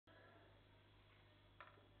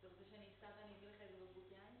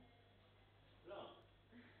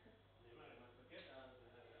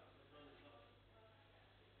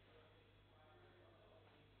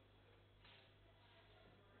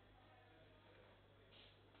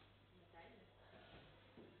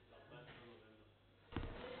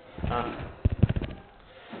Ah.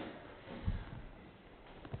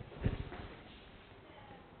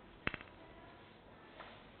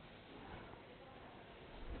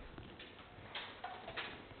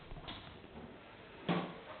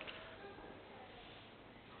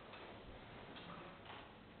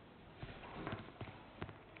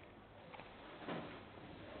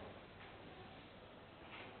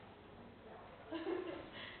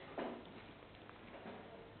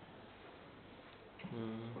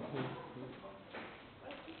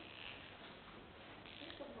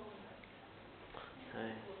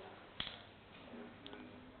 Hi.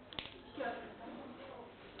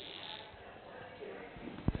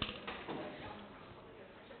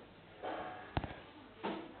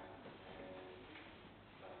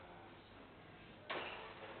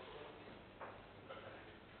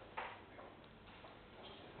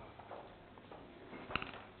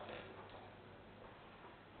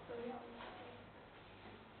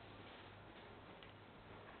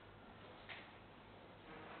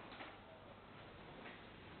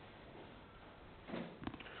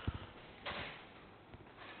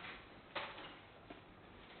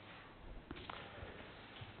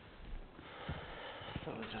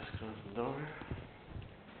 So we'll just close the door.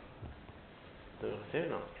 There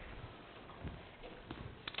now.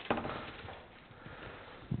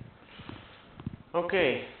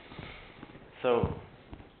 Okay. So,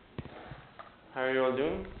 how are you all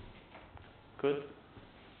doing? Good?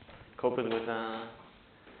 Coping with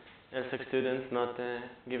LSEC students not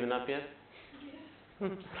giving up yet?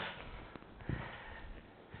 It's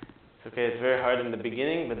okay, it's very hard in the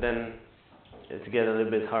beginning, but then it's get a little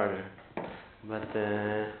bit harder. But,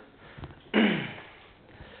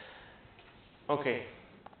 okay.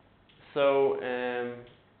 So,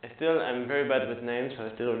 I'm very bad with names, so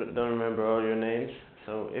I still don't remember all your names.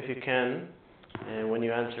 So, if you can, when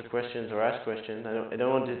you answer questions or ask questions, I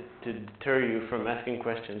don't want it to deter you from asking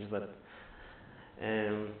questions, but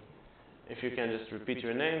if you can just repeat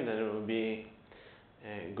your name, then it will be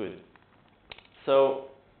good.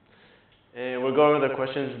 So, we'll go over the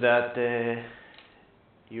questions that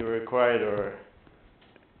you were required or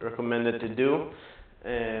recommended to do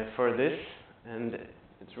for this, and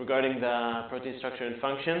it's regarding the protein structure and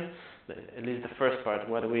function, at least the first part,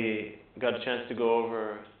 what we got a chance to go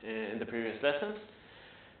over in the previous lessons.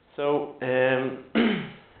 So,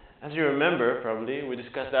 as you remember, probably, we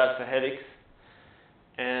discussed the alpha helix,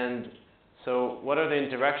 and so what are the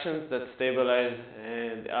interactions that stabilize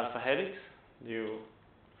the alpha helix? If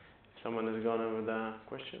someone has gone over the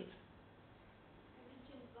questions?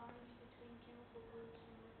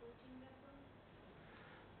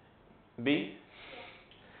 B?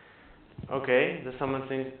 Okay, does someone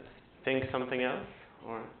think something else?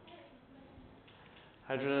 Or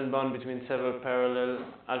hydrogen bond between several parallel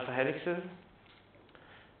alpha helixes?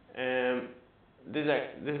 This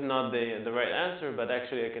is not the right answer, but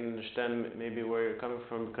actually I can understand maybe where you're coming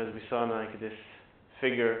from, because we saw like this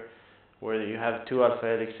figure where you have two alpha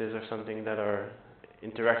helixes or something that are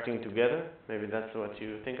interacting together. Maybe that's what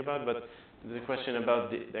you think about, but there's a question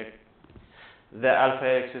about the alpha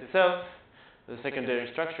helix itself, the secondary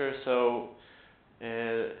structure. So,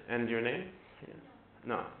 and your name? Yeah.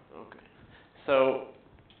 No. Okay. So,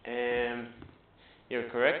 you're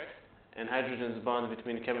correct. And hydrogen's bond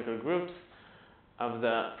between chemical groups of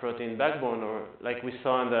the protein backbone, or like we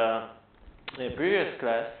saw in the previous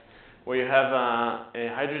class, where you have a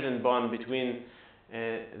hydrogen bond between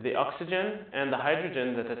the oxygen and the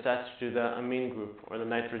hydrogen that's attached to the amine group, or the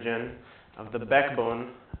nitrogen of the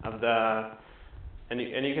backbone of the. And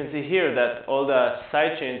you can see here that all the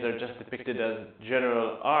side chains are just depicted as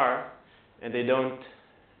general R, and they don't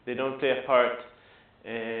play a part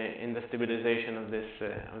in the stabilization of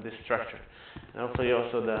this structure. And hopefully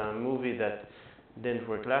also the movie that didn't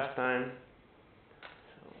work last time.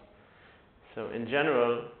 So in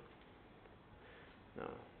general, no,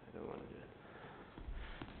 I don't want to do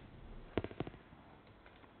it.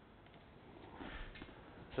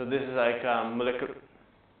 So this is like molecular.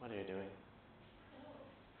 What are you doing?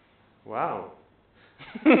 Wow.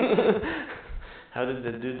 How did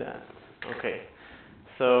they do that? Okay.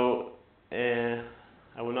 So I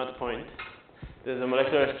will not point. There's a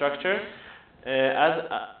molecular structure. As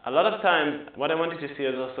a lot of times, what I wanted to see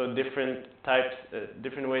is also different types,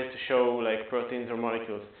 different ways to show like proteins or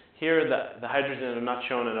molecules. Here, the hydrogen are not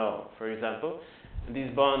shown at all. For example, these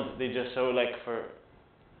bonds they just show like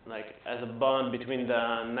as a bond between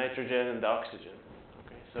the nitrogen and the oxygen.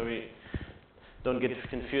 Okay, so we don't get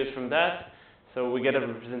confused from that. So we get a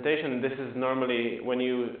representation, and this is normally when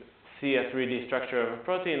you see a 3D structure of a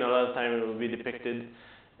protein, a lot of time it will be depicted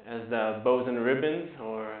as the boson ribbons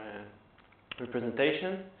or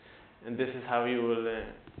representation. and this is how you will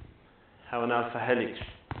how an alpha helix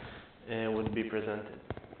would be presented.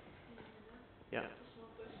 Yeah.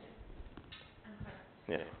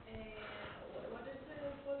 Yeah. What is the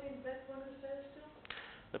protein backbone refers to?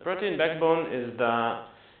 The protein backbone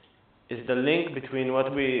is the link between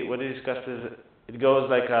what we discussed. Is it goes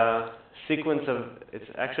like a sequence of, it's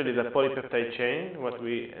actually the polypeptide chain.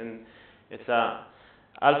 It's a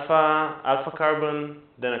alpha carbon,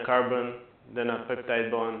 then a carbon, then a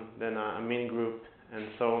peptide bond, then a amine group, and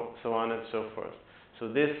so on and so forth. So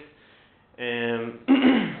this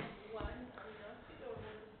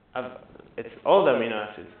it's all the amino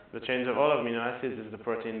acids. The chains of all amino acids is the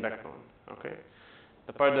protein backbone. Okay,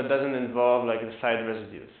 the part that doesn't involve like the side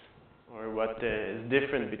residues or what is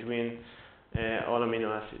different between all amino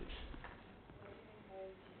acids.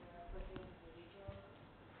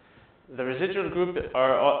 The residual group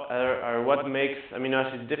are what makes amino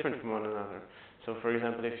acids different from one another. So, for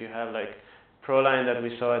example, if you have like proline that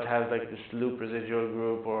we saw, it has like this loop residual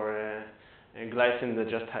group, or glycine that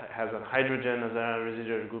just has a hydrogen as a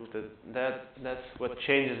residual group. That's what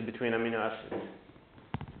changes between amino acids.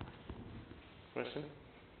 Question?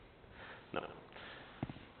 No.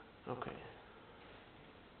 Okay.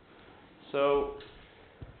 So,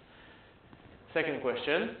 second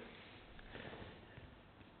question.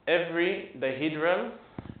 Every dihedral,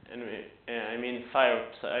 and I mean phi or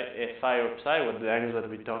psi, what the angles that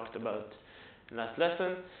we talked about in last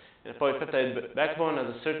lesson, in a polypeptide backbone has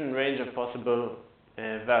a certain range of possible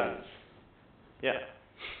values. Yeah.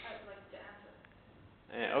 I'd like to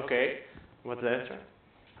answer. Okay. What's the answer?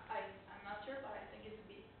 I'm not sure, but I think it's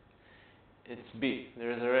B. It's B.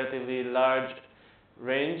 There is a relatively large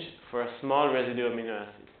range for a small residue amino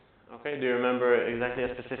acid. Okay. Do you remember exactly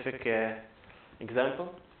a specific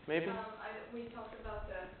example? Maybe? We talked about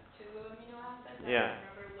the two amino acids. Yeah. I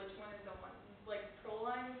don't remember which one is the one, like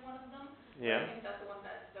proline is one of them. Yeah. I think that's the one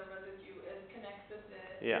that the residue is connected to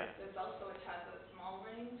the cell, so it has a small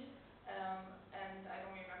range. And I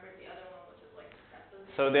don't remember the other one, which is like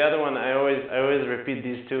so the other one, I always repeat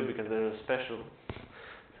these two because they're special.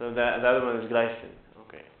 So the other one is glycine.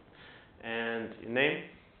 Okay. And your name?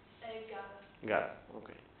 Got it.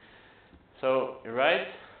 Okay. So you're right.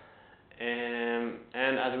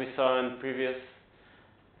 And as we saw in the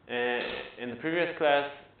previous class,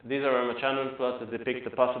 these are Ramachandran plots that depict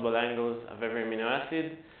the possible angles of every amino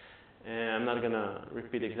acid. I'm not going to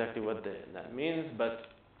repeat exactly what that means,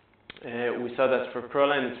 but we saw that for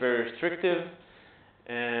proline it's very restrictive.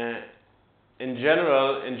 In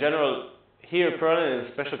general, here proline is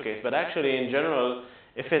a special case, but actually in general,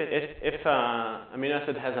 if amino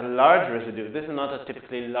acid has a large residue, this is not a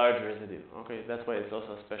typically large residue. Okay, that's why it's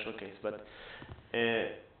also a special case. But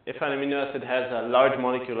if an amino acid has a large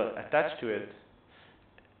molecule attached to it,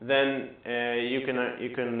 then you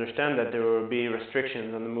can understand that there will be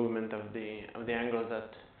restrictions on the movement of the angles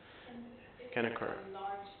that can occur. A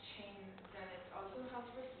large chain, then it also has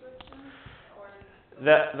restrictions, or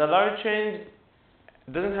the large chain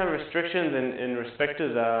doesn't have restrictions in respect to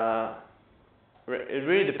the. It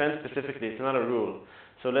really depends specifically. It's not a rule.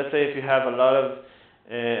 So let's say if you have a lot of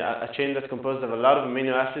a chain that's composed of a lot of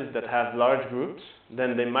amino acids that have large groups,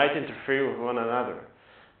 then they might interfere with one another.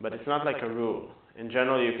 But it's not like a rule. In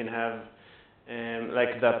general, you can have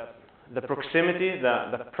like the proximity,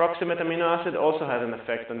 the proximate amino acid also has an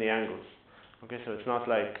effect on the angles. Okay, so it's not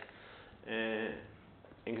like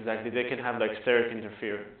exactly. They can have like steric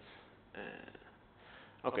interference.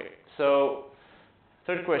 Okay, so.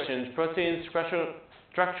 Third question, protein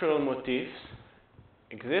structural motifs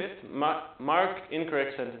exist, mark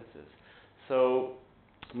incorrect sentences. So,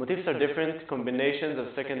 motifs are different combinations of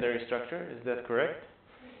secondary structure, is that correct?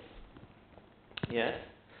 Yes.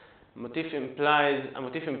 A motif implies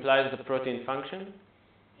the protein function.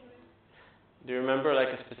 Do you remember like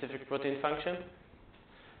a specific protein function?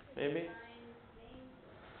 Maybe?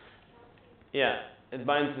 Yeah, it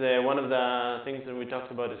binds one of the things that we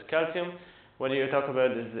talked about is calcium. What you talk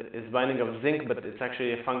about is binding of zinc, but it's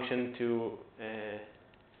actually a function to.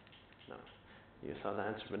 No, you saw the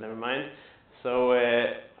answer, but never mind. So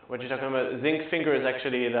what you're talking about, zinc finger is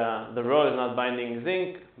actually the role is not binding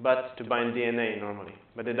zinc, but to bind DNA normally,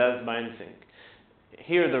 but it does bind zinc.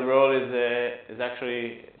 Here the role is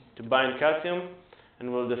actually to bind calcium,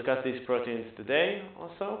 and we'll discuss these proteins today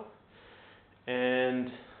also.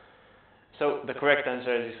 And so the correct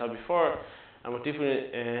answer, as you saw before, a motif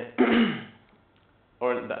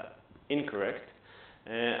or the incorrect,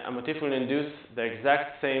 a motif will induce the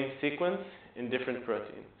exact same sequence in different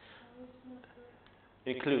proteins.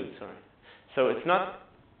 Include, sorry. So it's not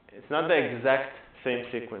the exact same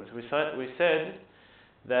sequence. We said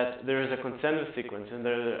that there is a consensus sequence, and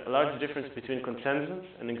there's a large difference between consensus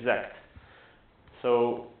and exact.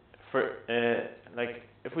 So, for like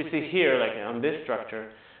if we see here, like on this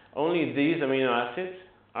structure, only these amino acids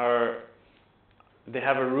they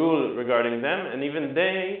have a rule regarding them, and even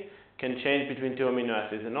they can change between two amino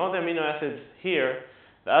acids. And all the amino acids here,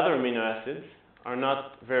 the other amino acids, are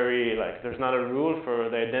not very, there's not a rule for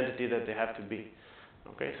the identity that they have to be.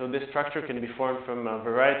 Okay, so this structure can be formed from a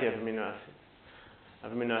variety of amino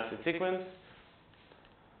acid sequence.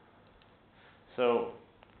 So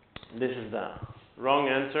this is the wrong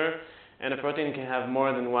answer, and a protein can have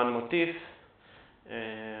more than one motif.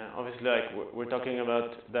 Obviously, we're talking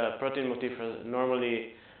about the protein motif are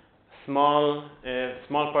normally small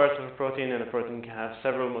parts of a protein, and a protein can have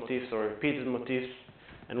several motifs or repeated motifs,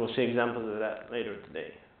 and we'll see examples of that later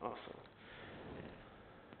today also.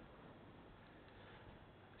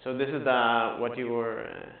 So this is what you were,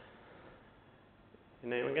 your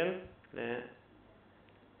name again?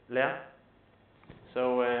 Leah?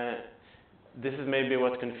 So this is maybe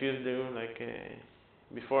what confused you,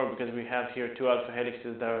 before, because we have here two alpha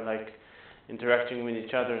helices that are interacting with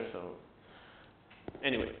each other. So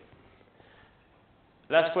anyway,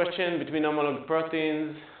 last question, between homolog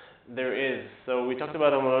proteins there is. So we talked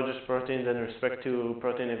about homologous proteins in respect to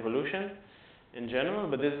protein evolution in general,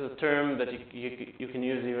 but this is a term that you can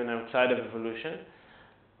use even outside of evolution.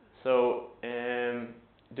 So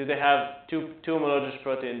do they have two homologous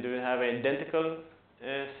proteins? Do they have an identical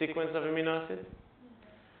sequence of amino acids?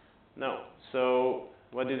 No. So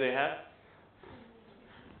what do they have?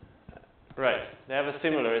 Right. They have a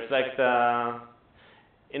similar. It's like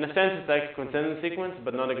in a sense, it's like a consensus sequence,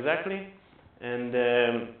 but not exactly. And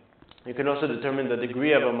you can also determine the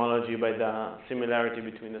degree of homology by the similarity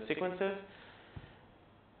between the sequences.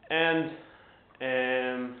 And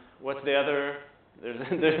what's the other?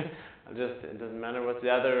 It doesn't matter. What's the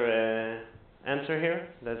other answer here?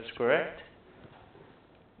 That's correct.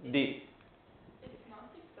 D. It's not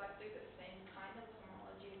exactly the same kind of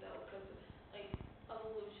homology though, because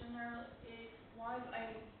evolutionary-wise,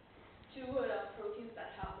 two proteins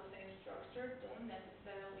that have the same structure don't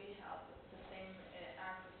necessarily have the same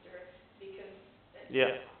ancestor, because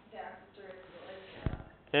the ancestor is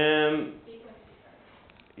sequence different.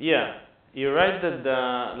 Yeah, you're right that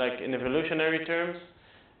in evolutionary terms,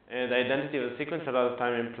 the identity of the sequence a lot of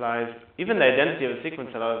time implies, even the identity of the sequence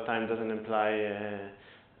a lot of time doesn't imply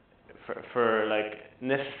for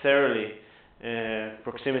necessarily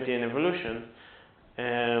proximity in evolution,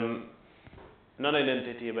 not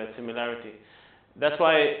identity but similarity. That's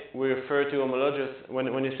why we refer to homologous.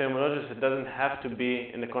 When you say homologous, it doesn't have to be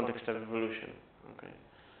in the context of evolution. Okay.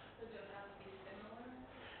 It just has to be similar?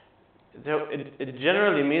 So it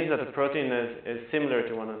generally means that a protein is similar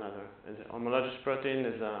to one another. A homologous protein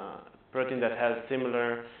is a protein that has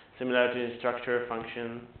similarity in structure,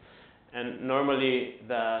 function, and normally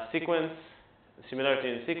the similarity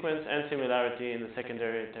in sequence and similarity in the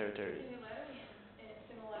secondary territories. Similarity in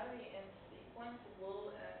sequence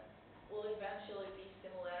will eventually be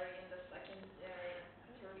similarity in the secondary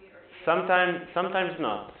tertiary. Sometimes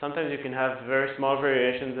not. Sometimes you can have very small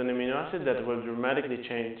variations in amino acid that will dramatically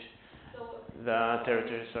change the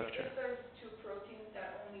territory structure. If there's two proteins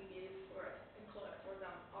that only behave for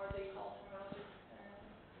them, are they called homologous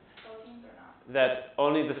proteins or not? That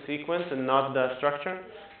only the sequence and not the structure?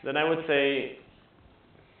 Yeah. Then I would say,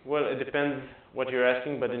 well, it depends what you're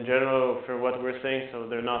asking, but in general, for what we're saying, so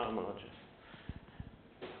they're not homologous.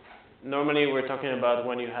 Normally, we're talking about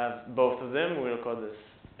when you have both of them, we'll call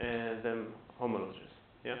them homologous.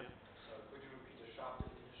 Yeah? So could you repeat the sharp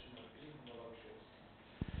definition of being homologous?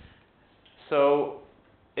 So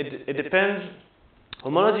it depends.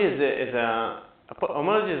 Homology is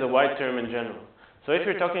a wide term in general. So if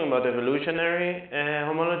you're talking about evolutionary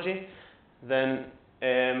homology, then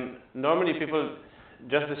normally people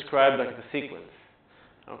just describe the sequence.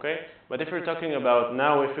 Okay? But if we're talking about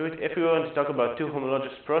now, if we want to talk about two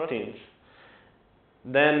homologous proteins,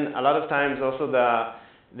 then a lot of times also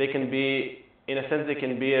they can be, in a sense, they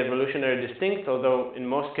can be evolutionary distinct, although in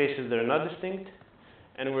most cases they're not distinct.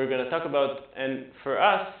 And we're going to talk about, and for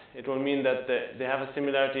us, it will mean that they have a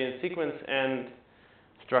similarity in sequence and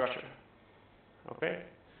structure. Okay?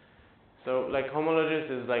 So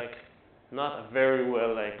homologous is not a very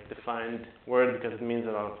well defined word because it means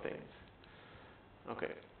a lot of things.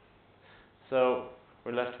 Okay. So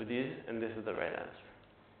we're left with these, and this is the right answer.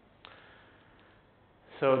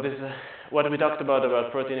 So this is what we talked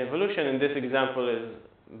about protein evolution. In this example is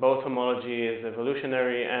both homology is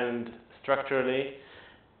evolutionary and structurally.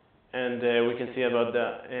 And we can see about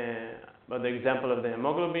the example of the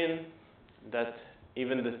hemoglobin that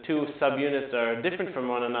even the two subunits are different from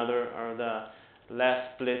one another are the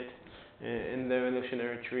last split in the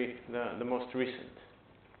evolutionary tree, the most recent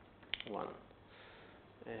one.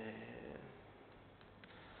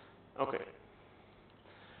 Okay.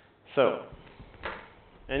 So,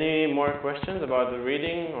 any more questions about the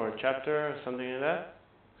reading or chapter or something like that?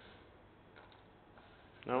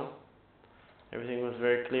 No? Everything was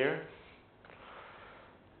very clear?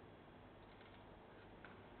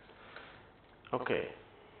 Okay.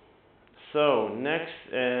 So, next,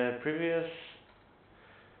 previous.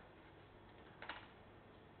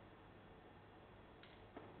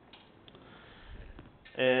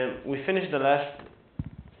 We finished the last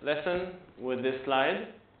lesson with this slide,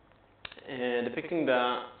 depicting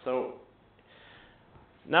so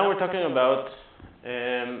now we're talking about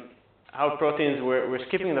how proteins, we're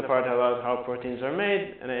skipping the part about how proteins are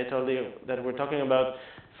made, and I told you that we're talking about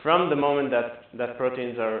from the moment that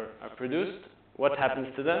proteins are produced, what happens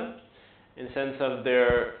to them, in the sense of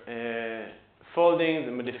their folding,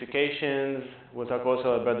 the modifications. We'll talk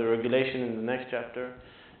also about the regulation in the next chapter,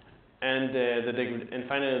 and and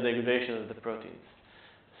finally the degradation of the proteins.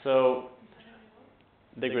 So,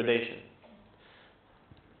 degradation.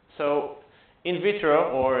 So, in vitro,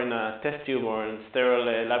 or in a test tube, or in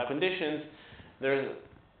sterile lab conditions, there's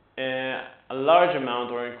a large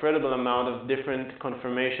amount or incredible amount of different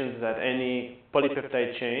conformations that any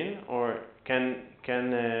polypeptide chain or can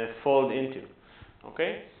fold into.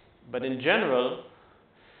 Okay, but in general,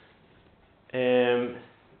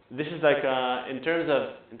 this is like in terms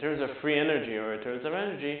of free energy or in terms of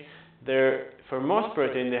energy, for most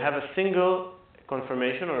protein they have a single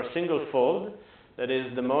conformation or a single fold that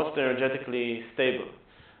is the most energetically stable,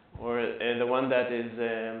 or the one that is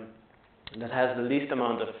that has the least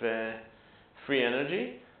amount of free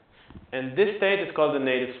energy, and this state is called the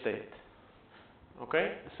native state.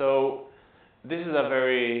 Okay, so this is a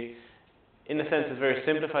very, in a sense, it's very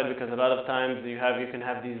simplified because a lot of times you can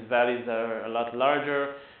have these values that are a lot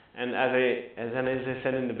larger, and as I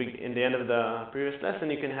said in the end of the previous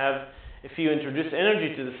lesson, you can have, if you introduce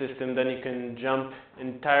energy to the system, then you can jump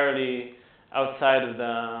entirely outside of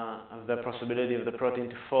the possibility of the protein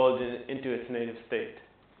to fold into its native state.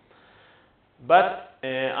 But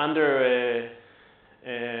under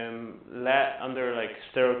like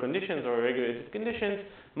sterile conditions or regulated conditions,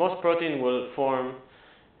 most protein will form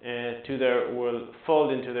will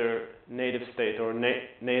fold into their native state or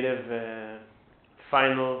native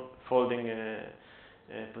final folding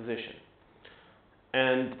position.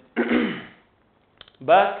 And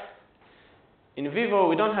but in vivo,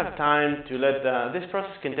 we don't have time to let this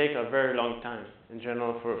process can take a very long time in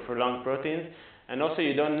general for long proteins, and also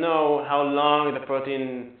you don't know how long the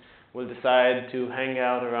protein will decide to hang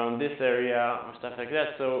out around this area or stuff like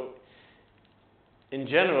that. So in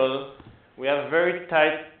general, we have a very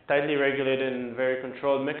tightly regulated and very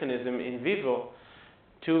controlled mechanism in vivo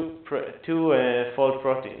to fold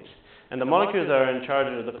proteins, and the molecules are in charge,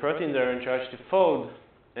 or the proteins are in charge to fold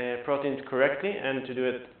proteins correctly and to do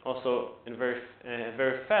it also in very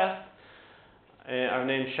fast, are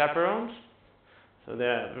named chaperones. So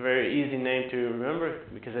they're a very easy name to remember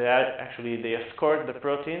because they escort the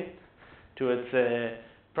protein to its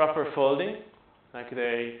proper folding, like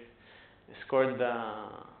they escort the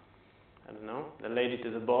lady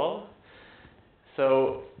to the ball.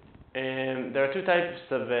 So there are two types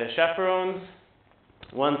of chaperones.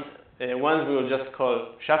 Ones we will just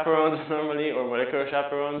call chaperones normally, or molecular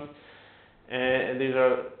chaperones. These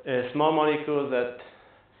are small molecules that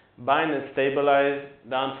bind and stabilize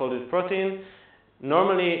the unfolded protein,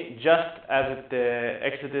 normally just as it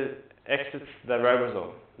exits the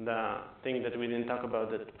ribosome, the thing that we didn't talk about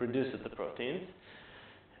that produces the proteins.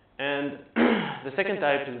 And the second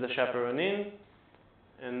type is the chaperonin,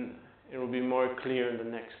 and it will be more clear in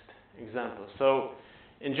the next example. So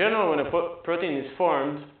in general, when a protein is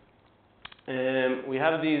formed, we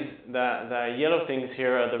have the yellow things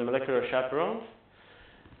here are the molecular chaperones.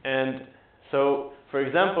 And so, for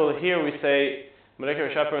example, here we say molecular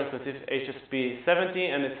chaperones consists HSP70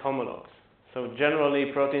 and its homologs. So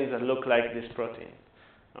generally proteins that look like this protein.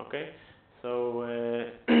 Okay? So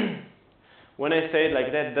when I say it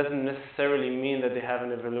like that, it doesn't necessarily mean that they have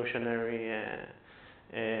an evolutionary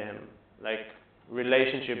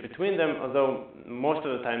relationship between them, although most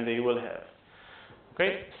of the time they will have.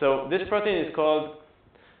 Okay, so this protein is called,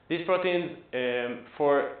 these proteins,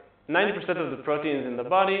 for 90% of the proteins in the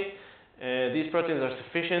body, these proteins are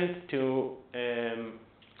sufficient to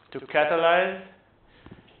catalyze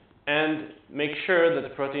and make sure that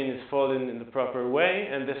the protein is folded in the proper way,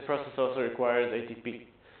 and this process also requires ATP.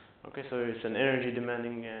 Okay, so it's an energy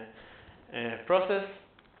demanding process.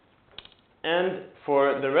 And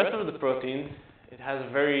for the rest of the proteins, it has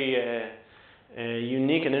a very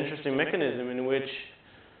unique and interesting mechanism in which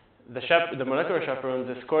the molecular chaperones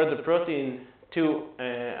escort the protein to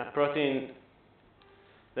a protein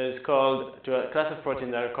that is called, to a class of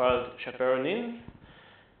proteins that are called chaperonins.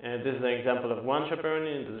 This is an example of one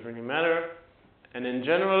chaperonin, it doesn't really matter. And in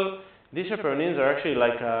general, these chaperonins are actually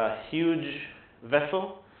like a huge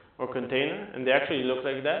vessel or container, and they actually look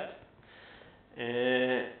like that.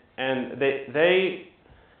 And they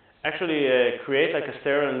actually create like a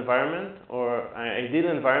sterile environment or an ideal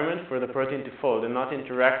environment for the protein to fold and not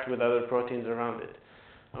interact with other proteins around it.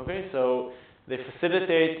 Okay, so they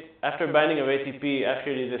facilitate, after binding of ATP,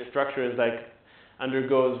 actually the structure is like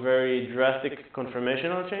undergoes very drastic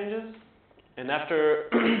conformational changes, and after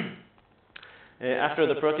after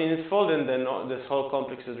the protein is folded, then this whole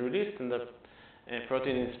complex is released and the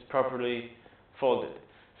protein is properly folded.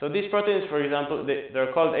 So these proteins, for example,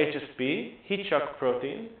 they're called HSP, heat shock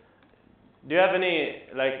protein. Do you have any,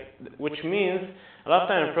 which means a lot of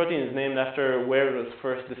times a protein is named after where it was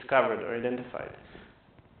first discovered or identified.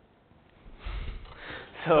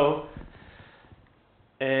 So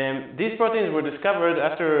these proteins were discovered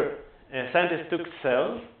after scientists took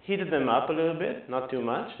cells, heated them up a little bit, not too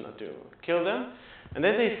much, not to kill them, and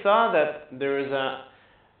then they saw that there is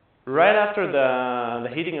right after the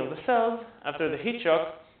heating of the cells, after the heat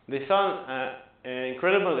shock, they saw an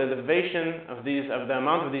incredible elevation of the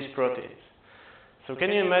amount of these proteins. So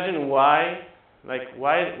can you imagine why does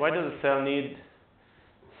a cell need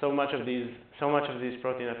so much of these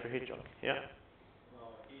proteins after heat shock? Yeah.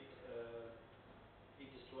 Well, heat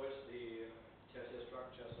destroys the tertiary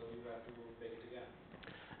structure, so you have to make it again.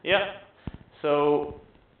 Yeah. So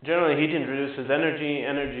generally, heat introduces energy.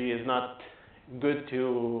 Energy is not good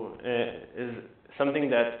to is something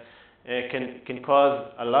that can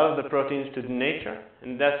cause a lot of the proteins to denature,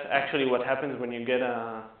 and that's actually what happens when you get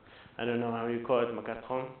I don't know how you call it,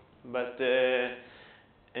 makatron, but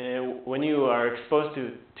when you are exposed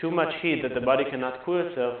to too much heat that the body cannot cool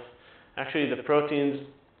itself, actually the proteins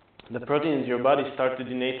in your body start to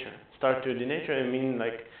denature. I mean,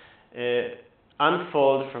 like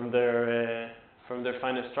unfold from their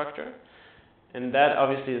finest structure, and that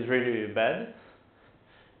obviously is really, really bad.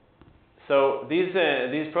 So these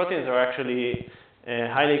proteins are actually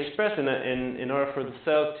highly expressed in order for the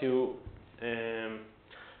cell to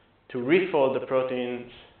refold the proteins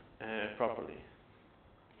properly.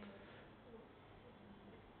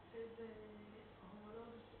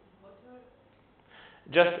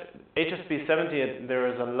 Just HSP70, there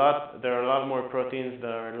are a lot more proteins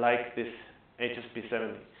that are like this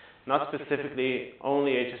HSP70. Not specifically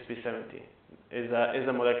only HSP70 is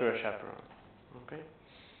a molecular chaperone. Okay.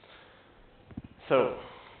 So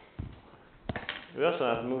we also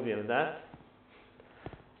have a movie of that,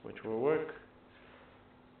 which will work.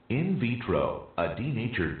 In vitro, a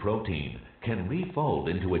denatured protein can refold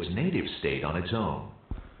into its native state on its own.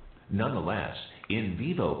 Nonetheless, in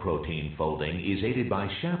vivo protein folding is aided by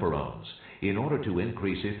chaperones in order to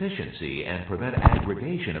increase efficiency and prevent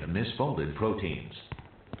aggregation of misfolded proteins.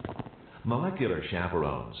 Molecular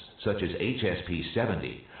chaperones, such as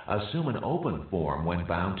HSP70, assume an open form when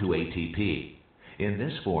bound to ATP. In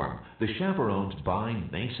this form, the chaperones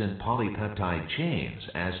bind nascent polypeptide chains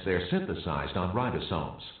as they're synthesized on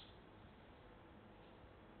ribosomes.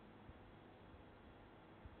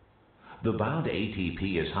 The bound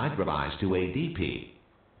ATP is hydrolyzed to ADP.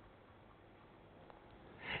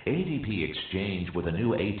 ADP exchange with a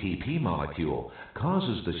new ATP molecule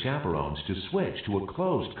causes the chaperones to switch to a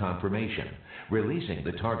closed conformation, releasing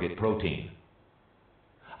the target protein.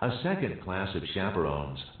 A second class of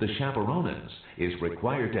chaperones, the chaperonins, is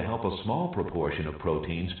required to help a small proportion of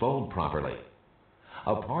proteins fold properly.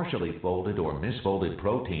 A partially folded or misfolded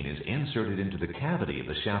protein is inserted into the cavity of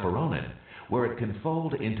the chaperonin, where it can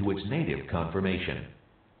fold into its native conformation.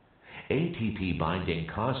 ATP binding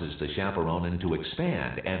causes the chaperonin to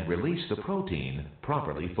expand and release the protein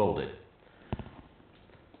properly folded.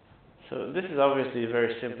 So this is obviously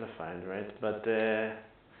very simplified, right? But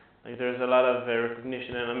there's a lot of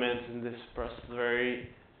recognition elements in this process.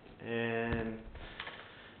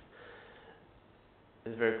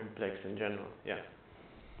 It's very complex in general. Yeah.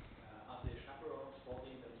 Are the chaperones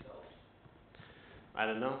folding themselves? I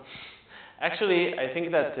don't know. Actually, I think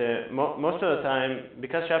that most of the time,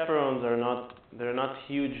 because chaperones they're not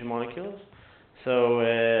huge molecules, so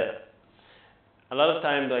a lot of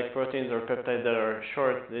times, like proteins or peptides that are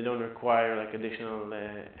short, they don't require like additional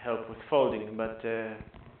help with folding. But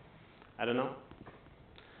I don't know.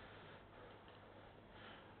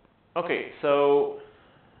 Okay, so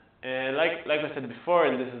like I said before,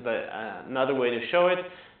 and this is another way to show it.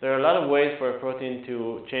 there are a lot of ways for a protein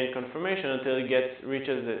to change conformation until it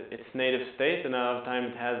reaches its native state, and a lot of time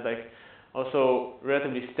it has like also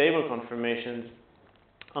relatively stable conformations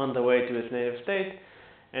on the way to its native state.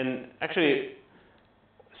 And actually,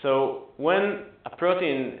 so when a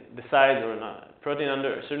protein decides, or not, a protein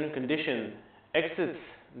under a certain condition exits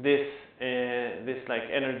this like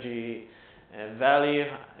energy value,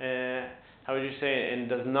 how would you say, and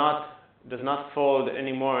does not fold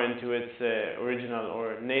anymore into its original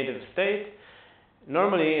or native state,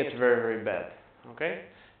 normally it's very, very bad. Okay?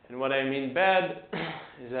 And what I mean bad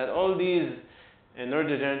is that all these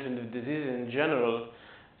neurodegenerative diseases in general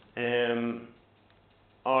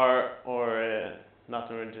are, or not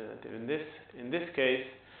neurodegenerative in this case,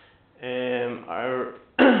 are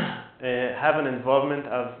have an involvement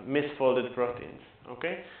of misfolded proteins.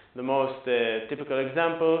 Okay? The most typical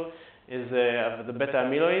example is of the beta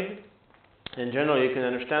amyloid. In general, you can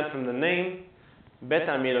understand from the name beta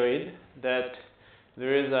amyloid that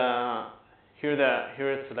there is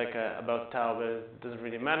here it's like about tau, but it doesn't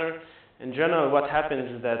really matter. In general, what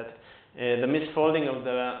happens is that the misfolding of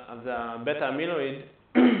the beta amyloid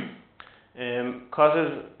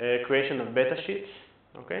causes creation of beta sheets.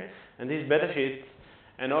 Okay, and these beta sheets,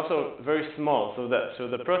 and also very small, so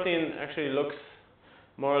the protein actually looks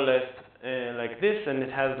more or less like this, and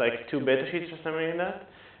it has like two beta sheets or something like that.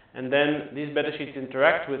 And then these beta sheets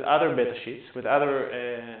interact with other beta sheets, with other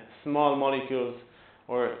small molecules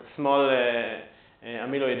or small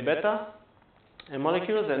amyloid beta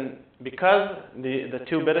molecules, and because the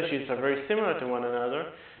two beta sheets are very similar to one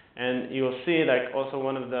another, and you will see like also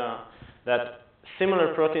one of that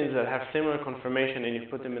similar proteins that have similar conformation and you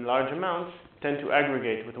put them in large amounts tend to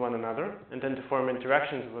aggregate with one another and tend to form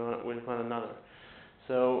interactions with one another.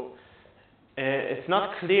 So it's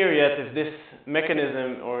not clear yet if this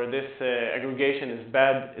mechanism or this aggregation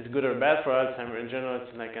is good or bad for Alzheimer. In general,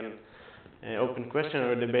 it's like an open question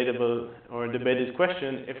or debatable or debated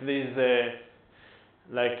question. If these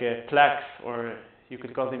plaques, or you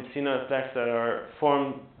could call them senile plaques, that are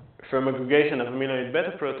formed from aggregation of amyloid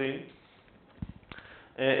beta protein,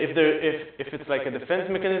 if it's like a defense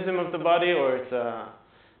mechanism of the body, or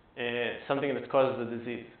it's something that causes the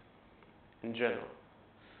disease in general.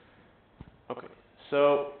 Okay,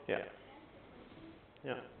 so yeah.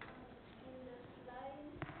 In the slide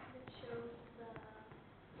that shows the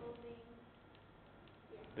folding,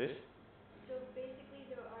 This? So basically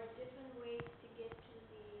there are different ways to get to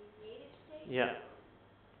the native state? Yeah.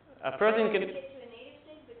 A protein can get to a native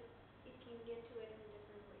state, but it can get to it in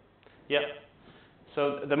different ways. Yeah.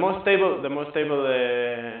 So the most stable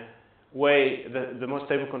way, the most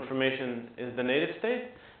stable conformation is the native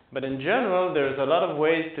state. But in general, there's a lot of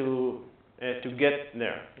ways to get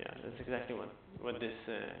there. Yeah, that's exactly what this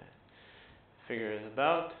figure is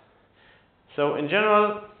about. So in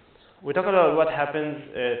general, we talk about what happens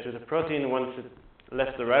to the protein once it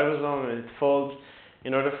left the ribosome and it folds,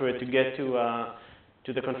 in order for it to get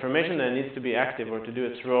to the conformation that it needs to be active or to do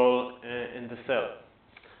its role in the cell.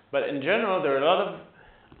 But in general, there are a lot of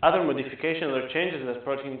other modifications or changes that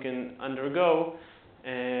protein can undergo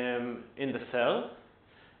in the cell,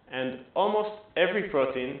 and almost every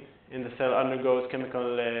protein in the cell undergoes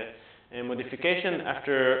chemical modification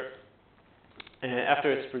after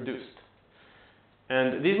it's produced.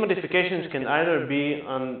 And these modifications can either be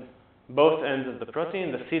on both ends of the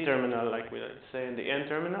protein, the C-terminal, like we say, and the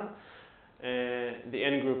N-terminal, the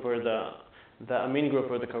N group or the amine group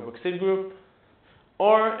or the carboxyl group,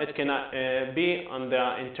 or it can be on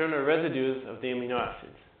the internal residues of the amino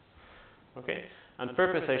acids. Okay? On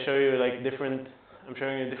purpose, I show you like I'm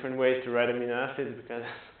showing you different ways to write amino acids, because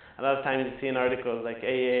a lot of times you see in articles like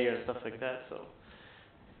AA or stuff like that. So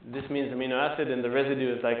this means amino acid, and the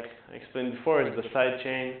residue is, like I explained before, is the side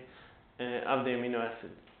chain of the amino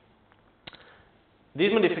acid.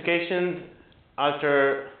 These modifications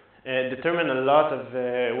determine a lot of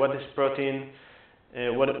what this protein,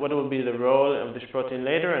 what will be the role of this protein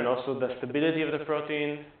later, and also the stability of the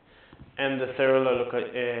protein and the cellular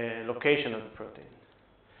location of the protein.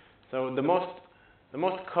 So the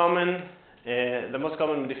most common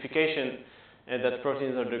modification that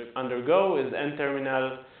proteins undergo is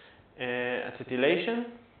N-terminal acetylation,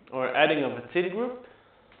 or adding of acetyl group,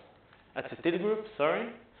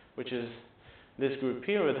 which is this group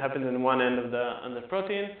here. It happens in one end of the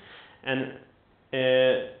protein, and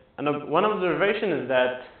one observation is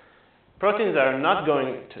that proteins that are not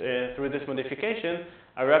going through this modification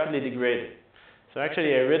are rapidly degraded. So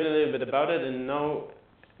actually, I read a little bit about it, and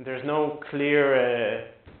there's no clear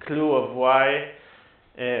clue of why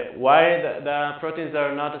the proteins that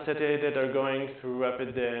are not acetylated are going through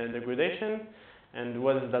rapid degradation. and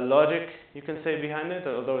what is the logic, you can say, behind it,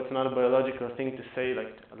 although it's not a biological thing to say,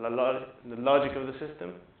 like the logic of the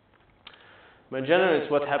system. But in general, it's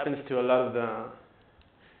what happens to a lot of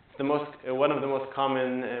one of the most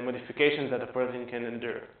common modifications that a protein can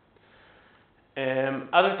endure.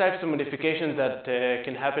 Other types of modifications that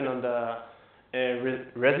can happen on the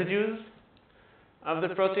residues of the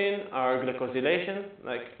protein are glycosylation,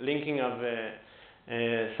 like linking of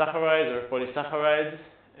saccharides or polysaccharides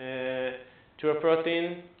to a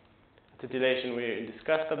protein. Acetylation we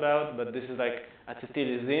discussed about, but this is like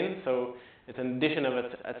acetylysine, so it's an addition of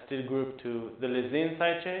acetyl group to the lysine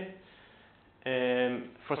side chain.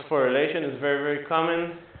 Phosphorylation is very, very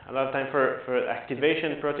common. A lot of time for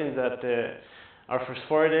activation proteins that are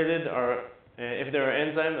phosphorylated, or if they're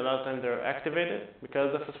enzymes, a lot of times they're activated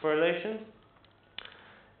because of phosphorylation.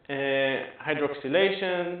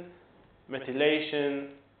 Hydroxylation, methylation,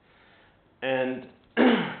 and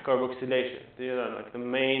carboxylation. These are like the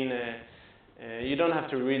main. You don't have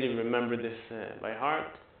to really remember this by heart.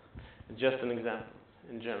 It's just an example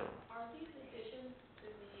in general. Are these additions to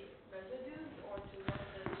the residues or to one of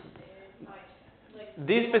the side chains? Like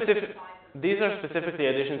These are specifically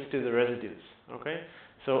additions to the residues. Okay,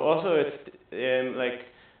 so also it's like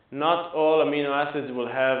not all amino acids will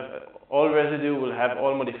have, all residue will have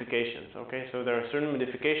all modifications. Okay, so there are certain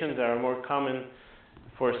modifications that are more common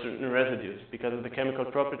for certain residues because of the chemical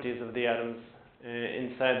properties of the atoms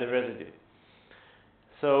inside the residue.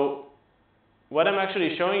 So what I'm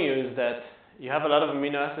actually showing you is that you have a lot of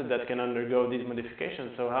amino acids that can undergo these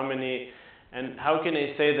modifications. So how many, and how can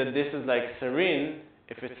I say that this is like serine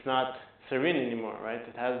if it's not serine anymore, right?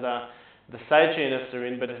 It has the side chain of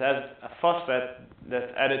serine, but it has a phosphate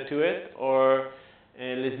that's added to it, or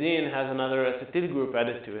lysine has another acetyl group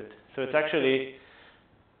added to it. So it's actually,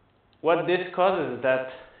 what this causes is that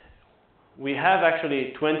we have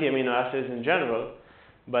actually 20 amino acids in general,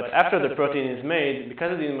 but after the protein is made,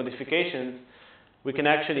 because of these modifications, we can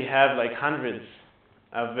actually have like hundreds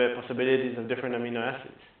of possibilities of different amino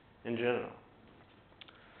acids in general.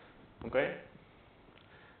 Okay?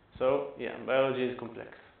 So, yeah, biology is complex.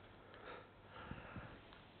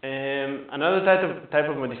 Another type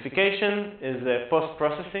of modification is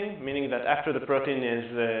post-processing, meaning that after the protein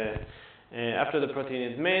is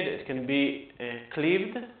made, it can be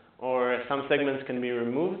cleaved, or some segments can be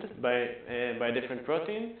removed by a different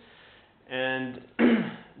protein. And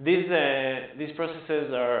these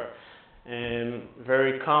processes are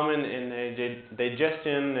very common in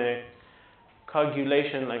digestion,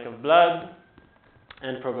 coagulation, like of blood,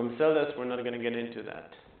 and programmed cell death. We're not going to get into that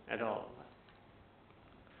at all.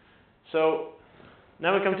 So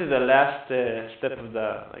now we come to the last step of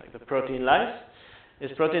the protein life,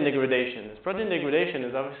 is protein degradation. Protein degradation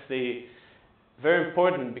is obviously very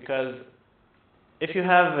important because if you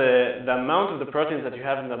have the amount of the proteins that you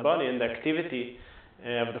have in the body and the activity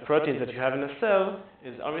of the proteins that you have in a cell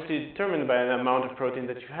is obviously determined by the amount of protein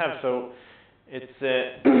that you have. So it's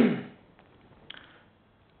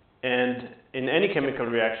and in any chemical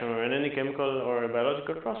reaction or in any chemical or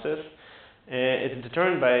biological process, it's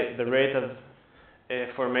determined by the rate of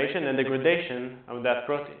formation and degradation of that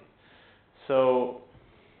protein. So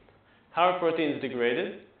how are proteins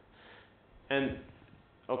degraded? And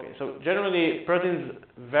okay, so generally proteins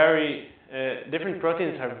vary. Different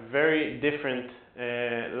proteins have very different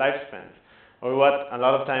lifespans, or what a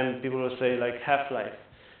lot of times people will say like half-life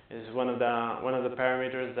is one of the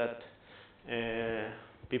parameters that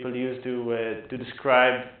people use to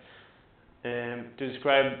describe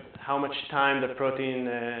how much time the protein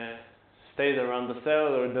stays around the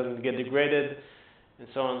cell or doesn't get degraded, and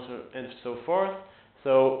so on and so forth.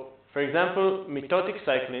 So, for example, mitotic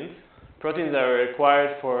cyclins, proteins that are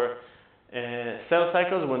required for cell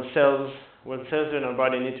cycles when cells in our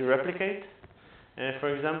body need to replicate,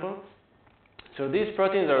 for example. So these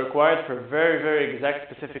proteins are required for very, very exact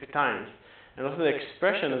specific times. And also the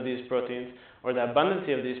expression of these proteins, or the abundance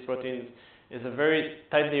of these proteins, is a very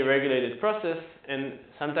tightly regulated process, and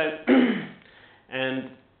sometimes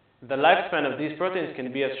and the lifespan of these proteins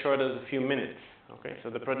can be as short as a few minutes. Okay, so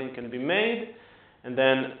the protein can be made, and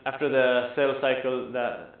then after the cell cycle,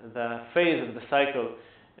 the phase of the cycle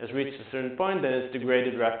has reached a certain point, then it's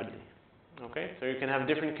degraded rapidly. Okay, so you can have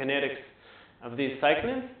different kinetics of these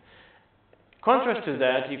cyclins. Contrast to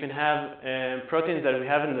that, you can have proteins that we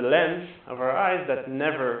have in the lens of our eyes that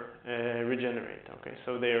never regenerate. Okay,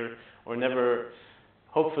 so they're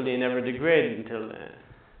hopefully never degrade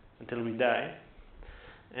until we die.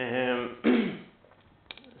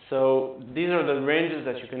 So these are the ranges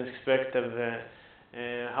that you can expect of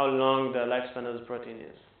how long the lifespan of the protein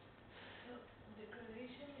is.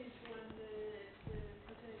 Degradation is when the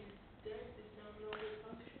protein is dead, it's no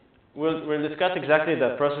we'll discuss exactly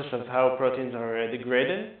the process of how proteins are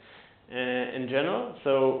degraded in general.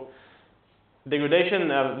 So degradation,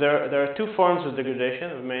 there are two forms of degradation,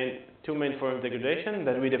 two main forms of degradation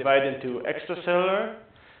that we divide into extracellular,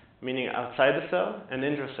 meaning outside the cell, and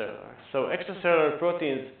intracellular. So extracellular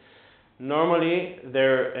proteins, normally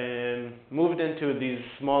they're moved into these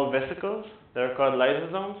small vesicles that are called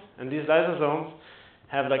lysosomes, and these lysosomes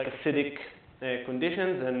have like acidic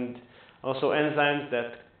conditions and also enzymes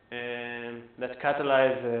that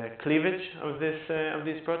catalyze cleavage of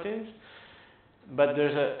these proteins. But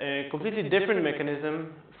there's a completely different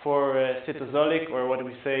mechanism for cytosolic, or what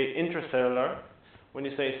we say intracellular. When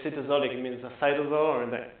you say cytosolic, it means the cytosol, or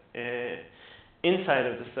the inside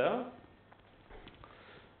of the cell,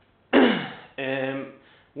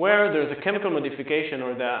 where there's a chemical modification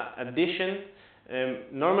or the addition.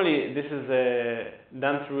 Normally, this is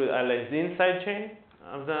done through a lysine side chain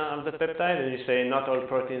of the peptide, and you say not all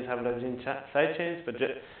proteins have lysine side chains,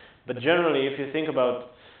 but generally, if you think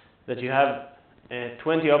about that, you have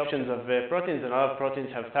 20 options of proteins, and all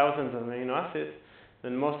proteins have thousands of amino acids,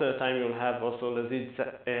 then most of the time you'll have also lysine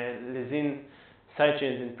side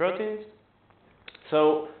chains in proteins.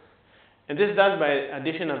 So, and this is done by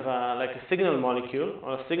addition of like a signal molecule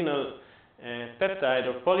or a signal peptide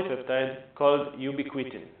or polypeptide called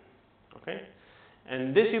ubiquitin. Okay,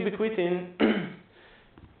 and this ubiquitin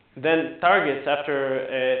then targets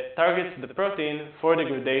the protein for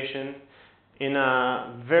degradation in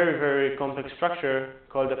a very, very complex structure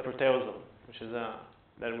called a proteasome, which is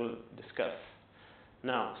that we'll discuss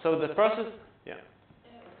now. So the process, yeah.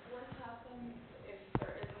 What happens if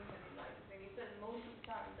there isn't any lysine? You said most of the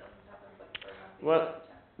time it doesn't happen, but there must be Well,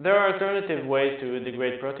 there are alternative ways to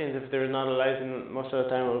degrade proteins. If there is not a lysine, most of the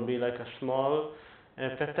time it will be like a small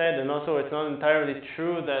peptide, and also it's not entirely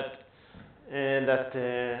true that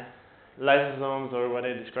lysosomes, or what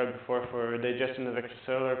I described before for digestion of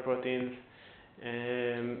extracellular proteins. Go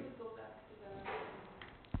back to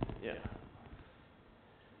the...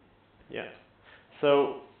 Yeah.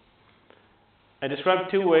 So I described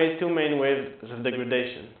two main ways of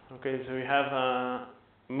degradation. Okay, so we have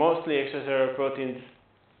mostly extracellular proteins.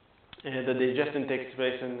 The digestion takes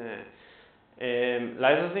place in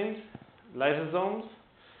lysosomes,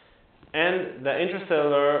 and the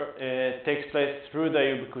intracellular takes place through the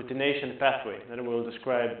ubiquitination pathway that we'll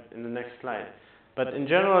describe in the next slide. But in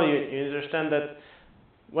general, you understand that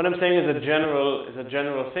what I'm saying is a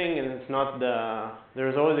general thing, and it's not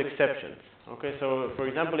there's always exceptions. Okay, so for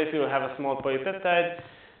example, if you have a small polypeptide,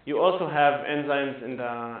 you also have enzymes in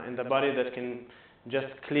the body that can just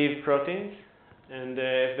cleave proteins, and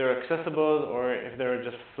if they're accessible or if they're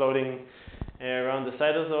just floating around the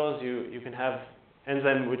cytosols, you can have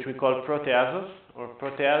enzyme which we call proteases or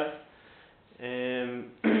protease,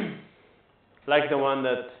 like the one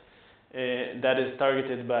that is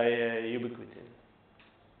targeted by ubiquitin.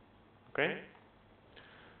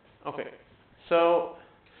 Okay. So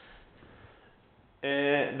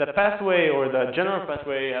the pathway, or the general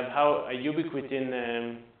pathway of how a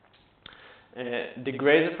ubiquitin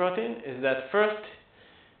degrades a protein is that first,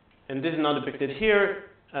 and this is not depicted here,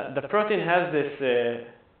 the protein has this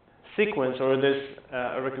sequence, or this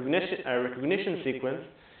recognition sequence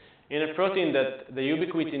in a protein that the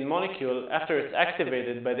ubiquitin molecule, after it's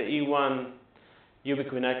activated by the E1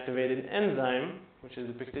 ubiquitin activated enzyme, which is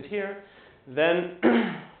depicted here, then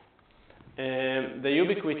the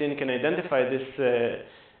ubiquitin can identify this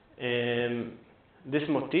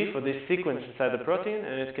motif or this sequence inside the protein,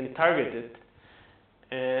 and it can target it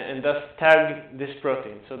and thus tag this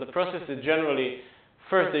protein. So the process is generally,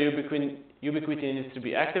 first the ubiquitin needs to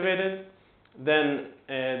be activated, then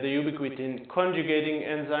the ubiquitin conjugating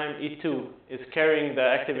enzyme E2 is carrying the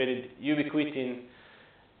activated ubiquitin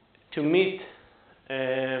to meet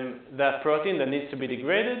that protein that needs to be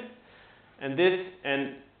degraded, and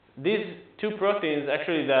these two proteins,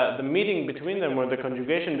 actually the meeting between them, or the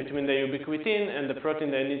conjugation between the ubiquitin and the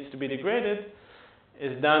protein that needs to be degraded,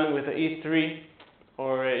 is done with the E3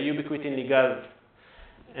 or ubiquitin ligase.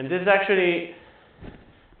 And this actually,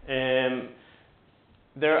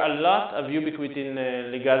 there are a lot of ubiquitin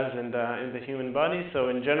ligases in the human body. So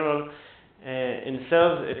in general, in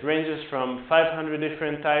cells, it ranges from 500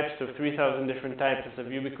 different types to 3,000 different types of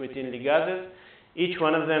ubiquitin ligases. Each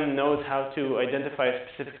one of them knows how to identify a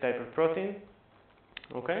specific type of protein.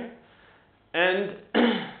 Okay, and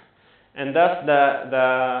thus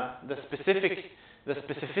the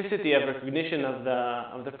specificity of recognition of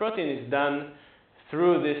the protein is done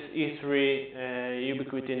through this E3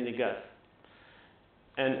 ubiquitin ligase.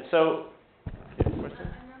 And so, I'm not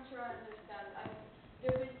sure I understand. The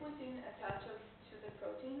ubiquitin attaches to the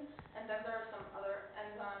protein, and then there are some other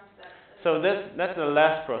enzymes that So that's the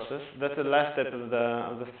last process. That's the last step of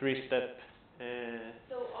the three-step.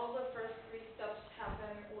 So all the first three steps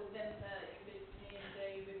happen within the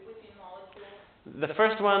ubiquitin molecule? The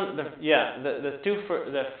first one,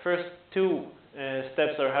 the first two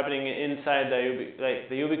steps are happening inside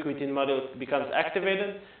the ubiquitin module becomes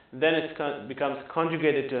activated, then it becomes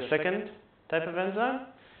conjugated to a second type of enzyme.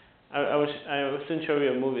 I will soon show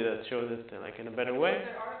you a movie that shows it like in a better way. So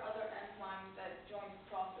there are other enzymes that join the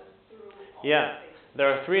process through all Yeah, the stages? there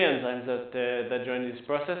are three enzymes that join this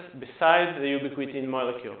process besides the ubiquitin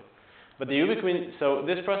molecule. But the ubiquitin, so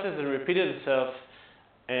this process has repeated itself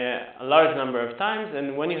a large number of times,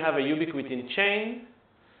 and when you have a ubiquitin chain,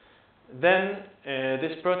 then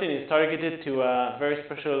this protein is targeted to a very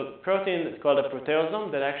special protein that's called a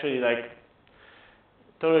proteasome that actually like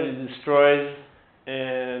totally destroys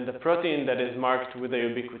the protein that is marked with the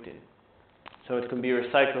ubiquitin. So it can be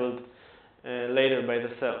recycled later by the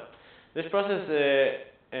cell. This process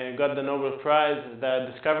got the Nobel Prize. The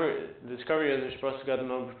discovery of this process got the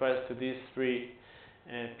Nobel Prize to these three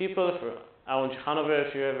people: for Aaron Ciechanover,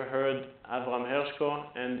 if you ever heard, Avram Hershko,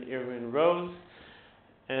 and Irving Rose.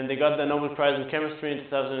 And they got the Nobel Prize in Chemistry in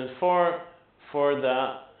 2004 for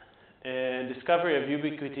the discovery of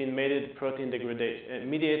ubiquitin-mediated protein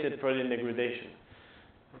degradation.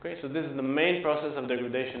 Okay, so this is the main process of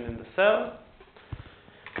degradation in the cell.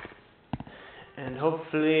 And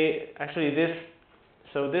hopefully, actually this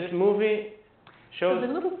movie shows... So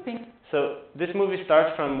the little pink... So this movie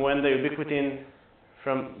starts from when the ubiquitin,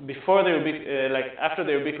 from before the after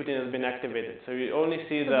the ubiquitin has been activated. So you only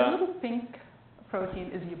see the little pink protein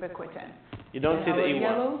is ubiquitin. You don't see the E1. The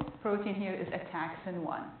yellow protein here is ataxin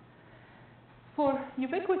 1. For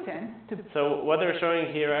ubiquitin to... So what they're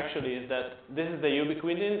showing here actually is that this is the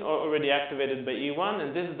ubiquitin already activated by E1,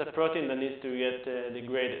 and this is the protein that needs to get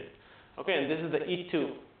degraded. Okay, and this is the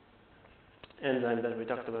E2 enzyme that we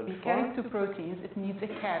talked about before. Carrying two proteins, it needs a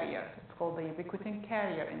carrier. It's called the ubiquitin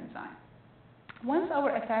carrier enzyme. Once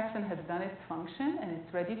our ataxin has done its function and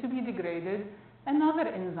it's ready to be degraded, another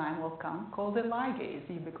enzyme will come called the ligase,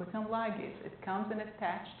 the ubiquitin ligase. It comes and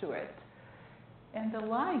attached to it. And the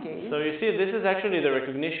ligase... So you see, this is actually the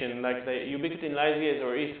recognition, like the ubiquitin ligase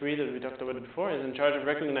or E3 that we talked about before is in charge of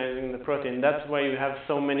recognizing the protein. That's why you have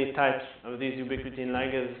so many types of these ubiquitin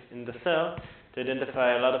ligases in the cell to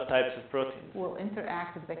identify a lot of types of proteins. Will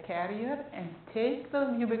interact with the carrier and take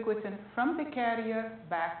the ubiquitin from the carrier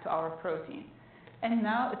back to our protein. And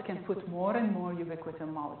now it can put more and more ubiquitin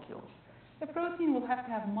molecules. The protein will have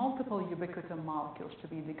to have multiple ubiquitin molecules to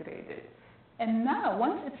be degraded. And now,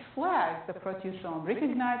 once it's flagged, the proteasome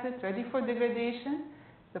recognizes it, ready for degradation.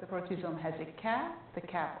 The proteasome has a cap. The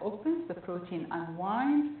cap opens, the protein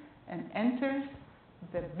unwinds and enters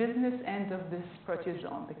the business end of this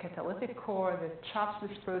proteasome, the catalytic core that chops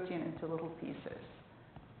this protein into little pieces.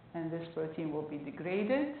 And this protein will be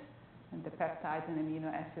degraded, and the peptides and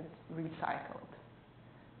amino acids recycled.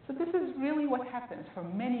 So this is really what happens for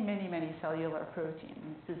many, many, many cellular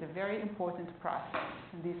proteins. This is a very important process,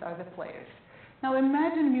 and these are the players. Now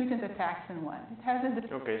imagine mutant ataxin 1. It has a...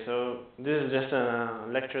 Okay, so this is just a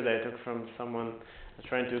lecture that I took from someone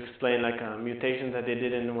trying to explain like a mutation that they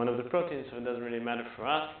did in one of the proteins, so it doesn't really matter for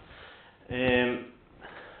us.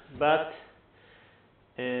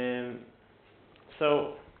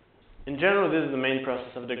 So in general, this is the main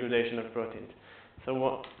process of degradation of proteins.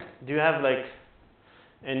 So do you have like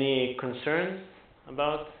any concerns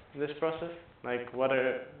about this process? Like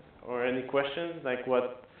or any questions? Like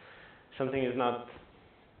what something is not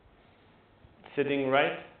sitting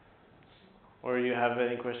right? Or you have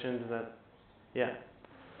any questions that, yeah? You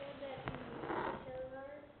said that in cellular,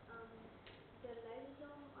 the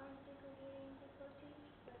lysosome aren't degrading the protein,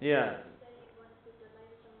 but Yeah. you said it was with the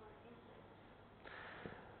lysosome inside.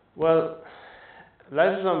 Well,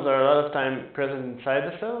 lysosomes are a lot of time present inside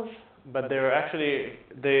the cells, but they're actually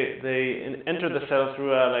they enter the cell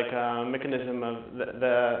through a mechanism of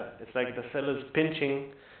it's like the cell is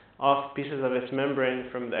pinching off pieces of its membrane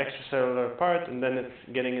from the extracellular part, and then it's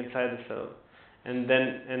getting inside the cell, and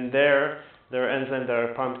there are enzymes that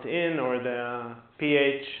are pumped in, or the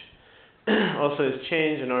pH also is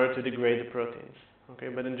changed in order to degrade the proteins. Okay,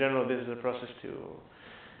 but in general, this is a process to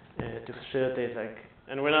facilitate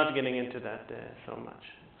and we're not getting into that so much.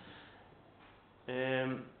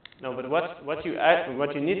 No, but what you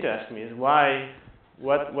need to ask me is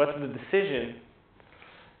what's the decision,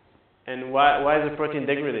 and why is the protein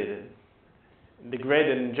degraded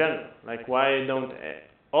in general? Like, why don't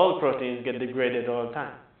all proteins get degraded all the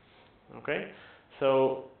time? Okay,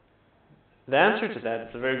 so the answer to that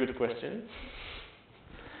is a very good question,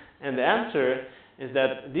 and the answer is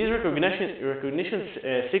that these recognition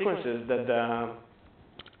sequences that the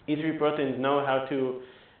E3 proteins knows how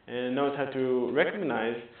to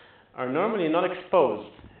recognize are normally not exposed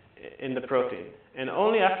in the protein, and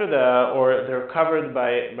only after they're covered by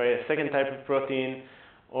a second type of protein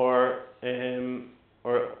or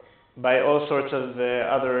by all sorts of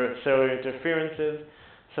other cellular interferences.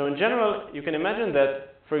 So in general, you can imagine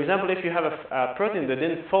that, for example, if you have a protein that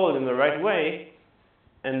didn't fold in the right way,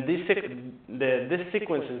 and this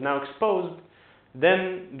sequence is now exposed,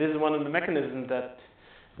 then this is one of the mechanisms that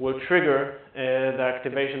will trigger the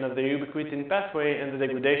activation of the ubiquitin pathway and the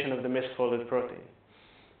degradation of the misfolded protein.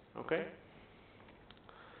 Okay?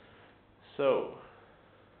 So,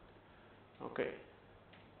 okay.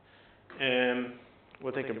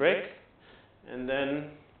 We'll take a break, and then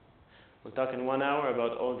we'll talk in 1 hour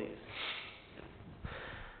about all these.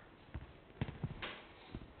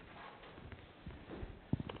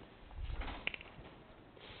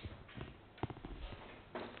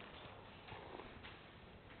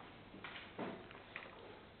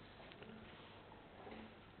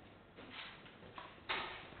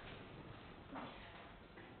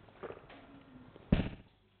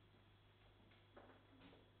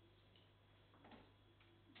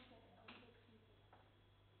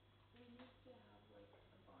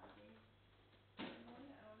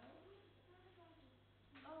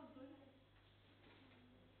 Oh, goody.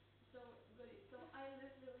 So, goody. So I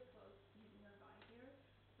live really close nearby here.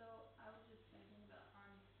 So I was just thinking that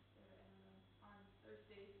on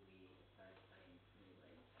Thursdays we start studying pretty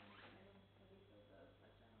late, and I don't study till the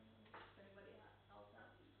such. I don't know if anybody else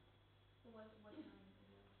has. So what time is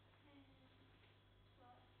it?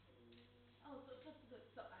 12 to... Oh, so that's good.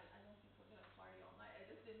 So I don't think we're gonna party all night. I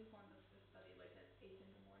just didn't want us to study like at 8 in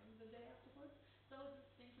the morning the day afterwards. So I was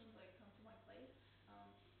just thinking like come to my place. Um,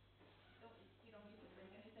 you don't need to bring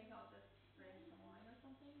anything. I'll just bring some wine or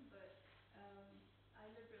something. But I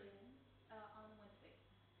live really When? on Wednesday.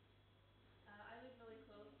 I live really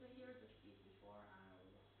close to here. Just eat before. I don't know.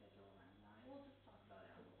 We'll schedule around 9. We'll just talk about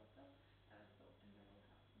it on the WhatsApp. So and then we'll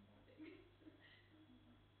have some bonding.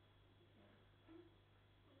 Yeah.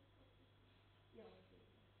 Let's go see. Yeah, let's see.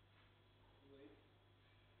 Yeah. Too late?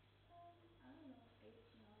 I don't know. 8,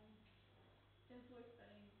 9. Since we're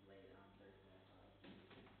studying late on Thursday, I thought it would be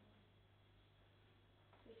kind of late.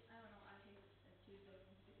 Cause I don't know. I hate Tuesday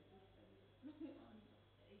ones because we studied on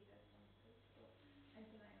 8 at Wednesday. So and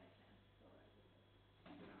tonight I can't. So I just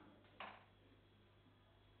said do it on Wednesday.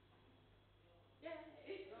 Yay!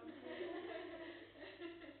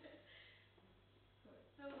 Good.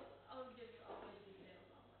 So I'll give you all the details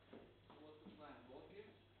on WhatsApp. So what's the plan? Board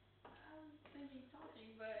games? I was thinking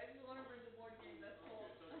talking, but if you want to bring the board game, that's cool.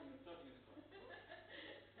 Okay, talking in the car.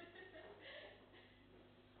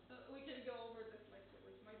 We can go over this lecture,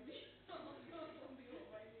 which might be also some people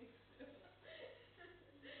might need to.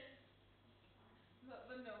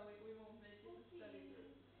 But no, we won't make it a study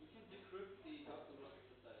group. We can decrypt the Dr. Ross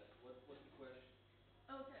exercise. What's the question?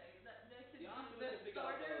 Okay, that could The be answer we the can figure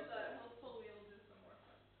out by starter, but ourselves. hopefully we'll do some more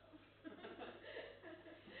fun stuff.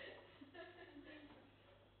 I'm doing something.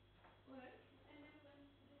 What? And I'm going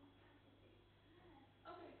to do something.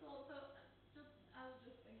 Okay, cool. So just I was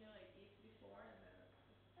just thinking like eat before, and then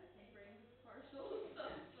I can Okay, bring so we're partial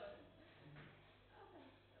stuff. But okay,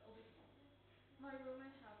 it'll be fun. My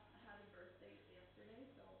roommate had a birthday yesterday,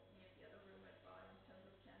 so me and the other roommate bought him tons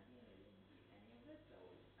of candy, and he didn't eat any of it. So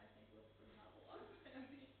I think we'll still have a lot of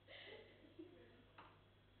candy. That's good.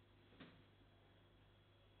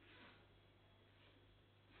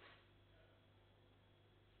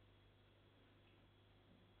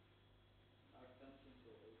 Mark Benson,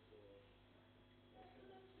 so also Yeah, so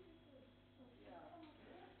that should be good. So yeah, come up yeah,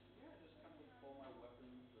 here. yeah. Just come with all my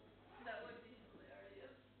weapons and That would be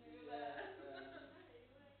hilarious. Do yeah, that. What are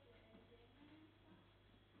you like, gamer and stuff?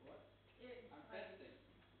 what? It, I'm like, fencing.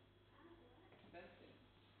 What? Fencing.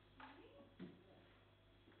 Really? Yeah.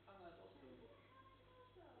 Hannah is also doing it. Yeah, Hannah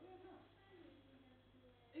also. Yeah, no. That is even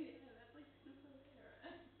cooler. yeah, that's like super rare.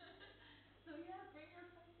 So yeah, bring your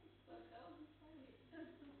fencing stuff. That would be funny. I have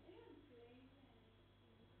grains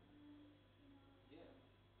and implements, Yeah.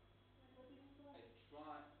 It'll be fun. I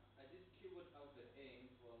try. I did keyboard of the aim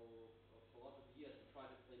for a lot of years to try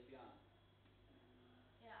to play piano.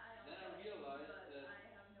 Yeah, I Then I also aim, realized but that I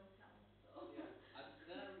have no talent, so. yeah, I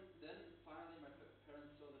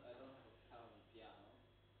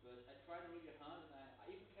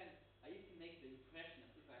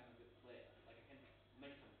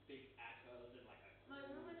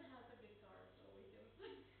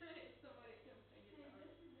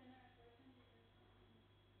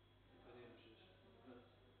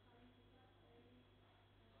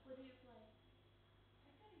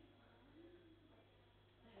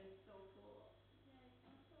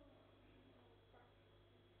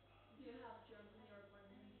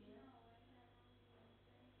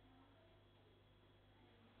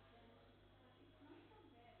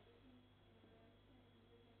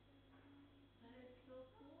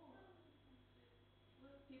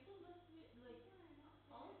also must be like Yeah, not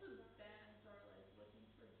all of serious the about it. bands are like looking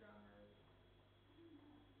for drummers. I don't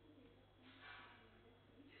know. Okay, that sounds funny in this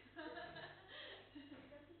case. Because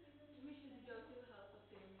the people who We play should go to House of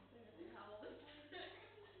Gaming there. They have all the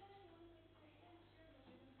I know, exactly. I was like pretty sure, but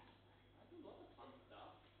they don't have time. I do a lot of fun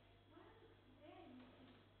stuff. Well, there you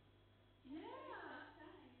can Yeah. waste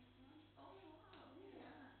time, no? Oh wow. Yeah.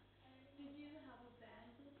 Yeah. I really Did want you that. have a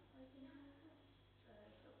band like in Yeah. high school? So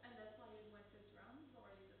and that's why you went to drums,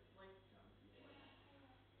 or you just liked drums before Yeah, that? I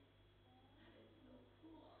liked it. That is so And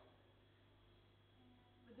cool.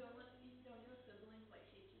 But I don't was let doing don't your siblings like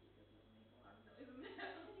hate you because you make a lot of noise in the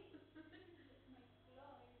house? actually this is my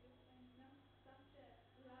flaw is that I'm not such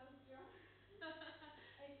a loud drummer.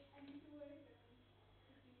 I need to work on it,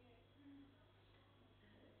 if you get.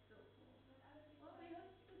 That is so cool. But other people Well, like you have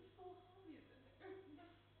it such because cool hobbies in there.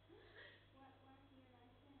 what do you like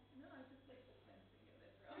then? No, I just like the fencing and the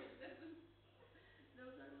drumming. This is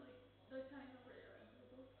those are like they're kind of rare and they're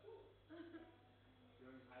both cool. Yeah, they're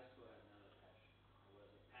During really high school, I had another passion. I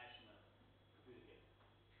was a passionate computer gamer.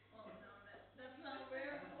 Oh no, Now that's your not boyfriend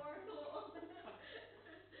rare knows or cool.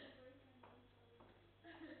 your boyfriend knows how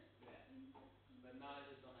Yeah. interesting But it now I is.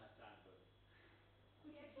 just don't have time for it.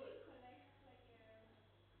 He actually collects like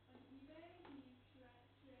on eBay he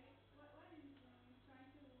what is it when you try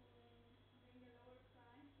to bring a lower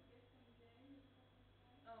price to get some games and stuff like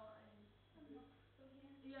that? Oh, I don't know. So he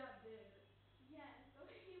has yeah, bid. yeah, so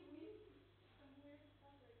he wins some weird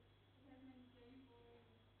stuff like he has many Game Boys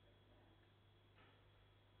and stuff like that.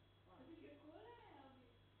 Fun. But if you're cool at it,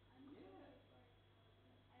 I'm Yeah. totally for it.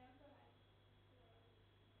 But I also like play with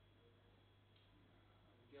them.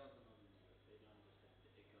 Girls are not into it. They don't understand the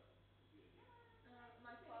ick of computer gaming.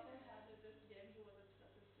 My Okay, father then had that's this game he was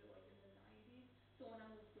obsessed with like in the nineties. So when I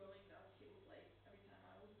was growing up he was like every time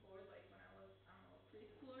I was bored, like when I was I don't know, a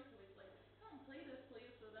preschooler, so he's like, come play this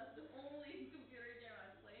please, so that's the only computer game I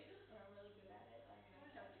played and I'm really good at it. I mean I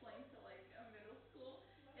What kept playing till like middle school.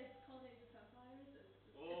 what It's called Age of Empires.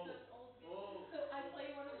 It's Oh. an old game. Oh. So I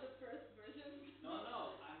played one of the first versions. No,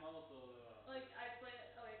 no. I'm also. Like I played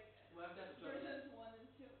like We have to have a tournament. versions 1 and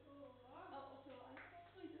 2. oh wow. Oh, so I can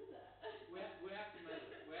actually do that. We have to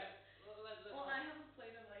measure it. We have. Let's. Well, I haven't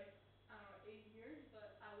played in like I don't know 8 years,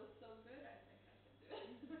 but I was so good. I think I can do it.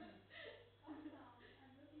 Awesome.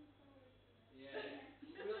 I'm looking forward to that. Yeah. Next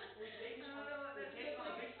year. We take it I on. don't know what We that take it on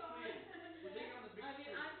a looks big like. screen. We take it Yeah. on the big I mean,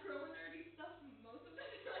 screen. I'm pro nerdy stuff most of the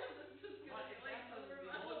time. This is Come on, gonna be Age of like Empires is over the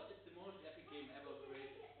my most. It's the most epic Well, game if ever you make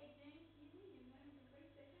created. a game easy and then you can play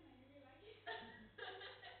second, I really like it.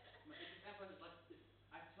 My Age of Empires is like.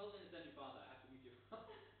 I totally understand your father. I have to meet your father.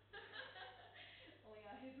 Oh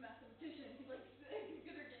yeah, he's a mathematician. He likes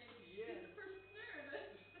computer games. He's Yes. the perfect nerd.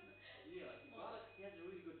 Yeah, like your Well, father. He has a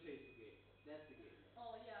really good taste for games. That's the game.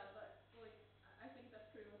 oh yeah, but like I think that's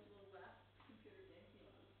pretty much the last computer game he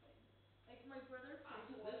ever played. Like my brother plays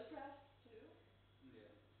After this. Warcraft too, Yeah.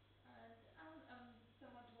 and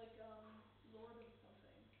somewhat like Lord of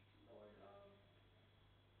something, Lord of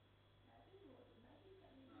Magic, Lord of Magic,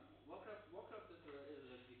 that name of the game. Warcraft is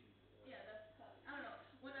a decent. Yeah, that's classic. I don't know.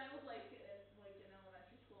 When I was like in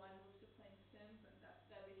elementary school, I moved to playing Sims, and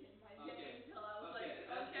that became my Okay. game until I was like, Okay,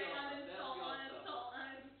 that's okay, girl stuff. That's uninstall, girl stuff. uninstall,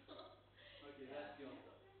 uninstall. Okay, Yeah. that's girl Yeah,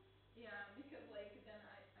 stuff. yeah. Yeah, because like then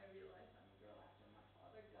I realized I'm a girl after my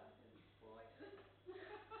father got his boy.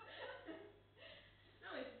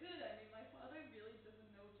 No, it's good. I mean, my father really doesn't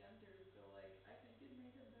know gender, so like I think it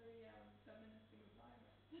made a very feminist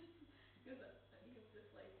environment. Because he was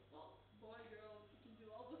just like, well, boy, girl, you can do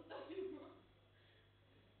all the stuff you want.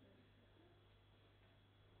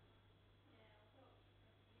 Yeah, also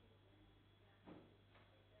at least when I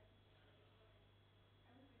was young and stuff like that,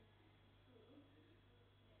 I was in a school that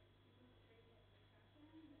people straight had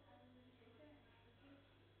percussion that I really hated and I was just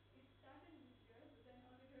it started with girls but then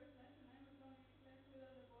all the girls left and I was only left with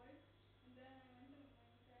all the boys and then I went to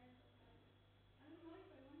my parents I was like I don't know if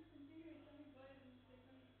I want to continue, it's only boys and they told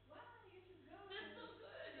me, wow, you should go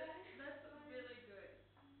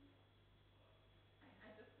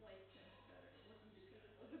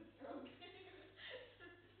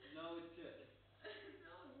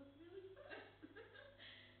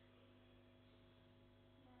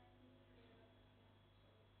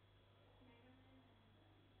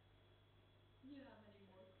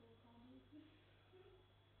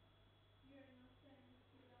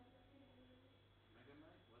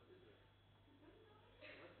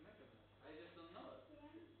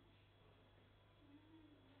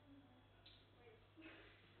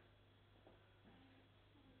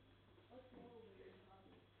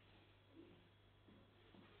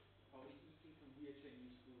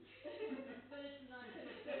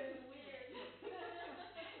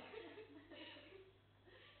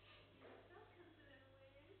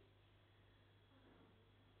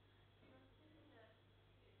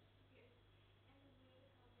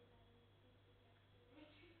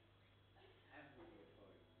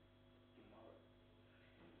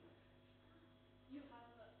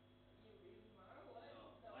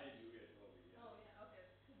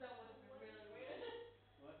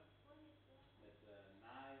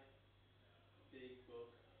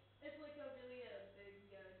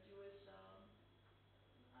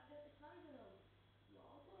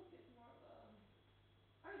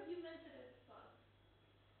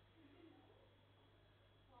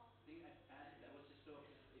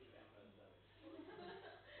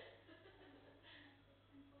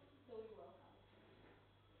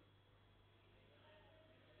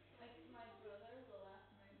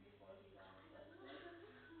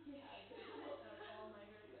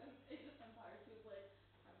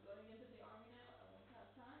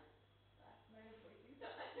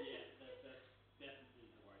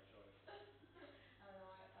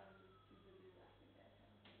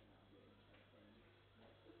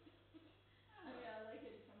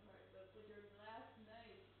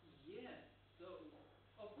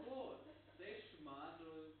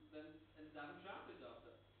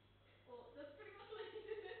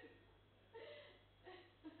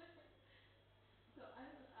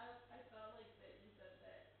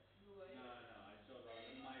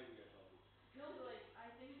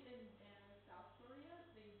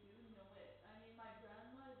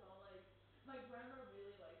my grandma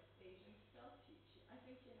really likes Asian stuff. I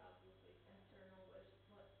think she has this like internal wish,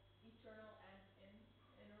 what eternal and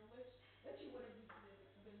inner wish that she would have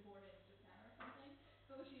been born in Japan or something.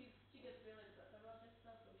 So she gets really obsessed about this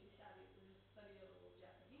stuff. So she studied a little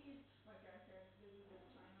Japanese. My grandparents visited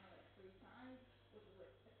China like 3 times, which was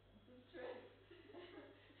like expensive trips.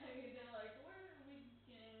 I mean, they're like, we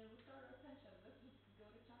start our pension. Let's just go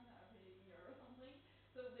to China every year or something.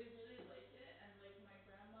 So they really like it, and like my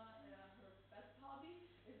grandma, her best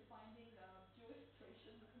hobby is finding Jewish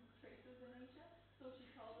traces in Asia. So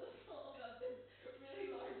she told us all about this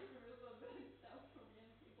really large group of South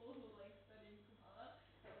Korean people who like studying Kabbalah.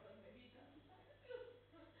 So I was like, maybe it comes to China too.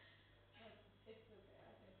 But it's okay.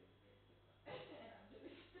 I think it's great too. And I'm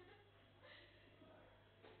Jewish. Sorry.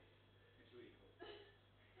 It's really cool. But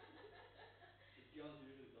girls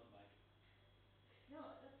usually don't like it.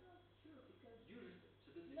 No, that's not true because Usually,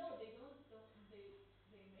 no, statistically.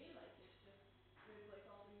 they may like it. Just there's like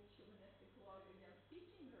all these chauvinistic laws against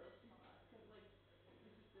teaching girls Kabbalah because like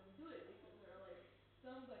we just don't do it because they're like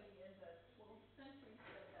somebody in the 12th century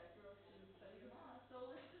said that girls shouldn't study Kabbalah, so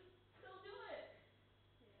let's just still do it.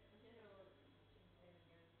 Yeah, in general, teaching same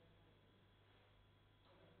against them,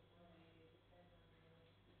 like it really depends on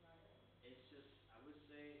the Bible. It's just, I would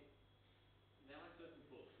say, there are like certain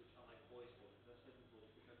books which are like boys' books, and there are certain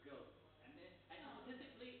books which are girls' books. And actually, No,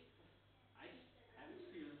 statistically, I just have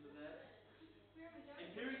experience with that. experiment.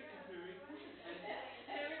 Empiric, and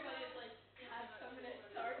Everybody's like has feminist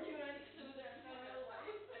arguments to their entire life.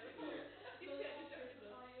 yeah. So they won't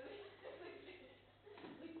crucify you.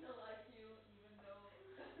 We still like you even though.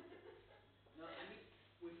 No, I mean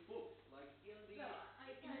with books, like So I in the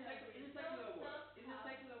kind of agree. Some stuff have.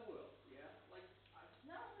 secular world, yeah. Like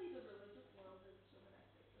Not only the religious world is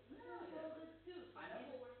chauvinistic, the secular yeah, world but is too. So I that's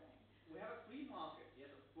mean what we're saying. we have a free market,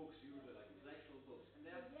 yes, of books usually, like intellectual books, and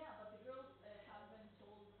there's Yeah, but the girls have been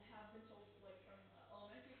told like from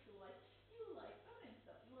elementary school, like you like feminine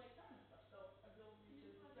stuff, you like feminine stuff. So a girl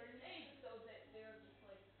reaches a certain age, so they're just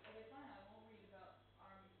like, okay, fine, I won't read about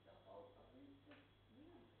army stuff. I'll read just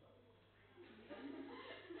legal stuff.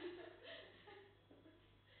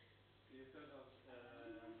 you've heard of the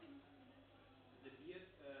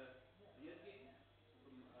Beard Game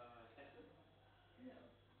from Hessen. No.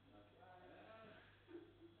 Okay.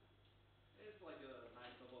 It's like a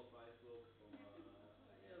nice Nobel Prize book from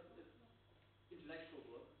yes, it's intellectual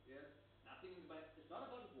book, yes. Nothing about it's not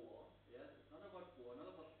about war, yes. It's not about war, not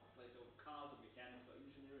about like cars or mechanics or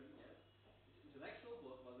engineering, yes. It's intellectual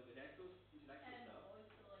book about intellectual And stuff. boys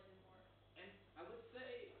still like it more. And I would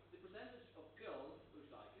say the percentage of girls which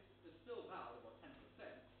like it is still about 10%,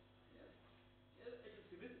 yes. It's a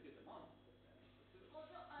significant amount of percentage, but still. Well,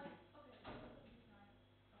 no, okay, these aren't.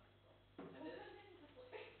 Okay, well, And we'll then continue the story.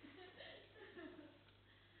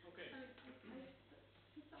 Okay. I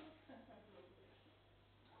to some extent I do agree.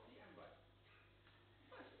 see, I'm right.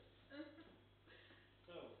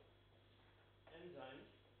 So, enzymes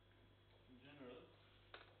in general,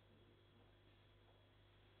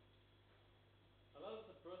 a lot of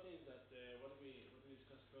the proteins that what we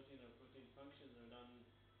discuss protein or protein functions are done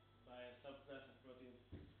by a subclass of proteins.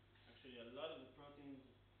 Actually, a lot of the proteins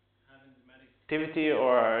have enzymatic activity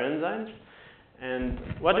or are enzymes. And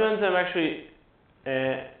what enzymes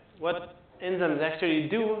actually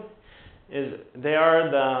do is they are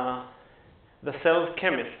the cell's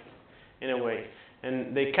chemists in a way,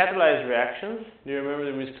 and they catalyze reactions. Do you remember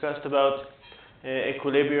that we discussed about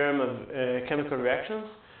equilibrium of chemical reactions?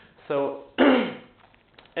 So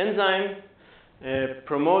enzymes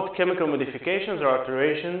promote chemical modifications or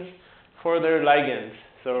alterations for their ligands.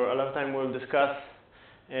 So a lot of time we'll discuss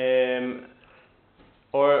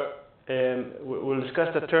we'll discuss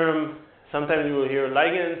the term. Sometimes you will hear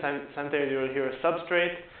ligand, sometimes you will hear a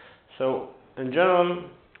substrate. So in general,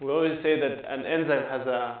 we always say that an enzyme has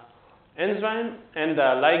a enzyme and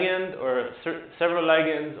a ligand, or several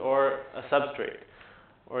ligands, or a substrate.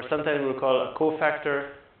 Or sometimes we'll call a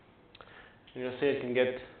cofactor. You'll see it can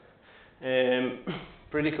get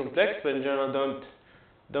pretty complex, but in general,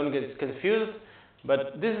 don't get confused.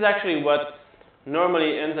 But this is actually what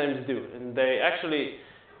normally enzymes do. And they actually,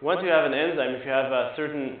 once you have an enzyme, if you have a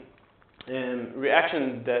certain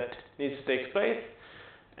reaction that needs to take place,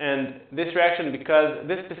 and this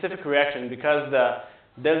specific reaction, because the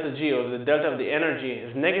delta G, or the delta of the energy,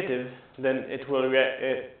 is negative, then it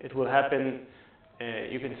will happen,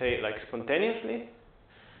 you can say, like spontaneously.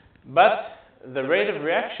 But the rate of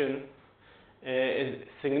reaction is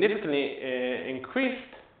significantly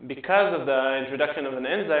increased because of the introduction of an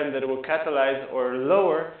enzyme that will catalyze or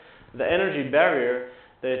lower the energy barrier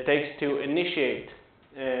that it takes to initiate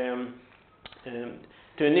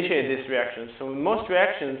to initiate this reaction. So in most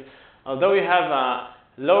reactions, although you have a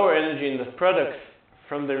lower energy in the products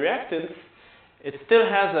from the reactants, it still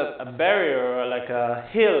has a barrier, or like a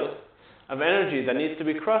hill of energy that needs to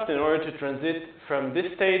be crossed in order to transit from this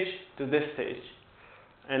stage to this stage.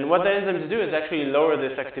 And what the enzymes do is actually lower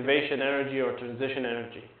this activation energy or transition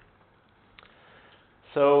energy.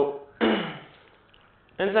 So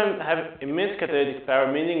enzymes have immense catalytic power,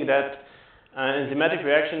 meaning that enzymatic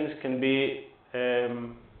reactions can be,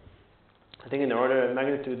 I think in the order of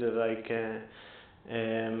magnitude of like 10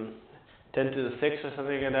 to the 6 or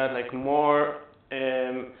something like that, like more,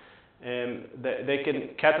 they can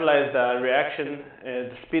catalyze the reaction,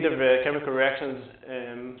 the speed of chemical reactions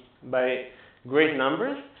by great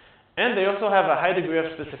numbers, and they also have a high degree of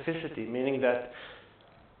specificity, meaning that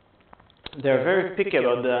they're very picky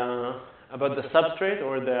about the substrate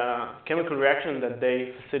or the chemical reaction that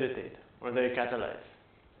they facilitate or they catalyze.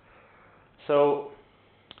 So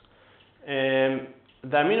the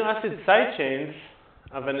amino acid side chains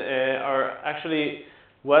of are actually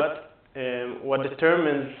what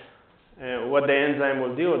determines what the enzyme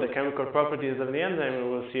will do, or the chemical properties of the enzyme,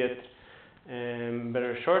 and we'll see it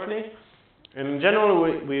better shortly. In general,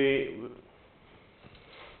 we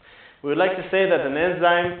would like to say that an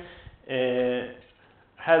enzyme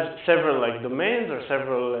has several like domains or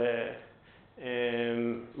several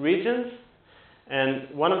regions, and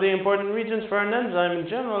one of the important regions for an enzyme in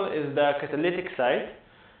general is the catalytic site,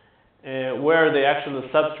 where the actual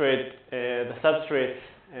substrate,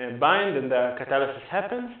 bind and the catalysis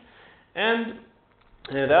happens, and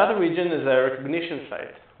the other region is a recognition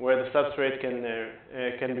site, where the substrate can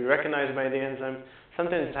be recognized by the enzyme.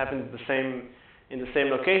 Sometimes it happens in the same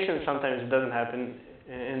location, sometimes it doesn't happen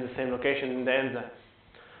in the same location in the enzyme.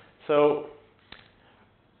 So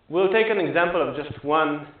we'll take an example of just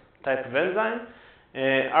one type of enzyme.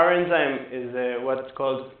 Our enzyme is what's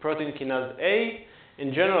called protein kinase A.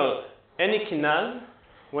 In general, any kinase,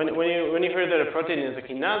 when you hear that a protein is a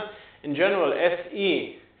kinase, in general,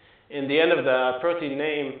 SE in the end of the protein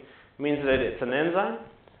name means that it's an enzyme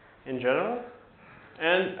in general.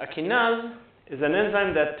 And a kinase is an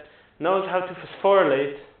enzyme that knows how to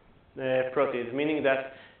phosphorylate proteins, meaning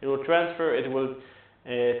that it will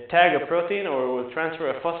tag a protein, or it will transfer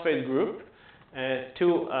a phosphate group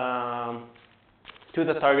to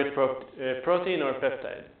the target protein or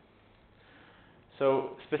peptide.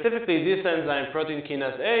 So specifically, this enzyme, protein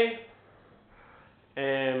kinase A,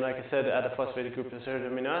 like I said, add a phosphate group to a certain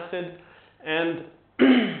amino acid, and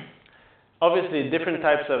obviously different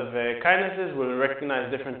types of kinases will recognize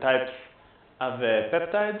different types of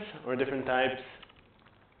peptides or different types,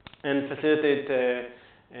 and facilitate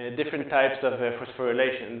different types of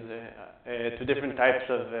phosphorylations to different types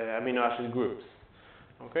of amino acid groups.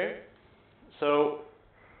 Okay, so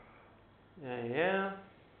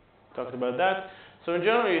talked about that. So in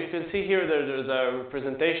general, you can see here that there's a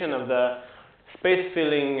representation of the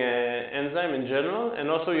space-filling enzyme in general, and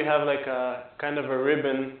also you have like a kind of a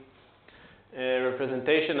ribbon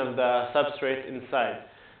representation of the substrate inside.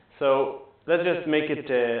 So let's just make it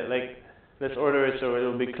let's order it so it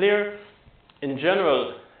will be clear. In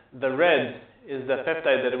general, the red is the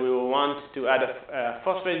peptide that we will want to add a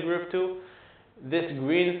phosphate group to. This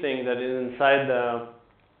green thing that is inside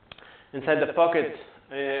the pocket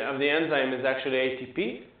of the enzyme is actually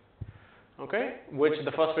ATP, okay, which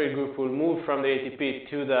the phosphate group will move from the ATP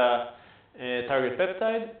to the target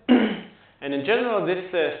peptide. And in general,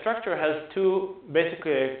 this structure has two basic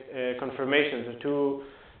conformations, or two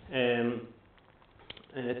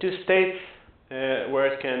states where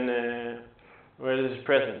it is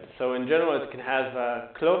present. So in general, it can have a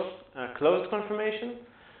closed conformation,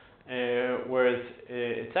 where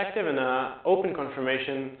it's active, and an open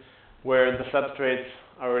conformation where the substrates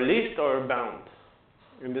are released or bound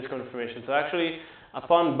in this conformation. So actually,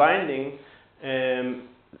 upon binding,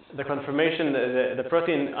 the conformation, the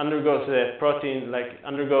protein undergoes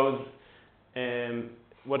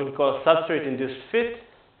what we call substrate-induced fit,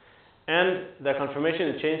 and the conformation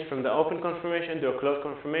is changed from the open conformation to a closed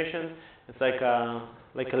conformation. It's like a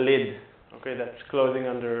lid, okay, that's closing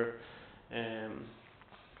under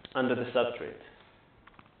the substrate.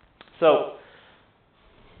 So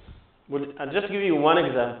I'll just give you one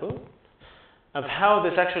example of how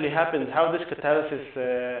this actually happens, how this catalysis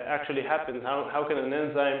actually happens. How can an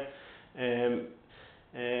enzyme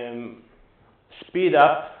speed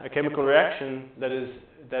up a chemical reaction that is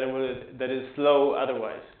slow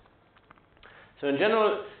otherwise? So in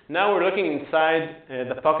general, now we're looking inside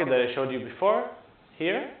the pocket that I showed you before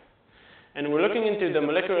here, and we're looking into the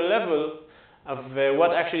molecular level of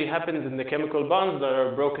what actually happens in the chemical bonds that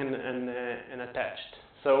are broken and attached.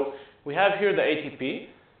 So we have here the ATP,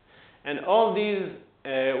 and all these,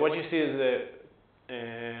 what you see is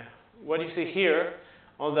what you see here,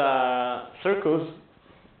 all the circles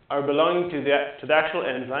are belonging to the actual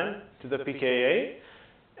enzyme, to the pKa,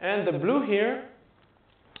 and the blue here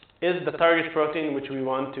is the target protein which we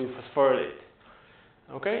want to phosphorylate.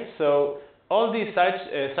 Okay, so all these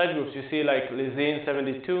side groups you see, like lysine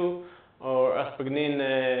 72 or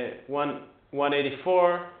asparagine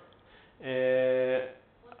 184.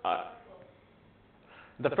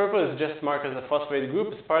 The purple is just marked as a phosphate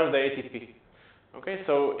group. It's part of the ATP. Okay,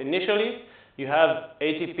 so initially you have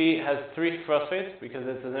ATP has 3 phosphates because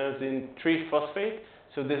it's an adenosine triphosphate.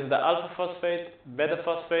 So this is the alpha phosphate, beta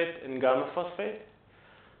phosphate, and gamma phosphate.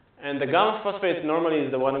 And the gamma phosphate normally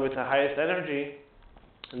is the one with the highest energy,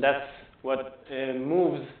 and that's what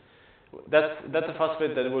moves. That's a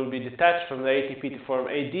phosphate that will be detached from the ATP to form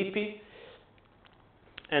ADP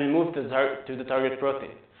and move to the target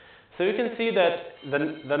protein. So you can see that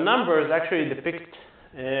the numbers actually depict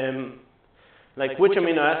like which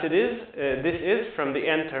amino acid this is from the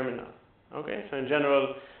N-terminal. Okay, so in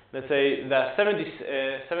general, let's say the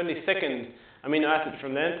 72nd amino acid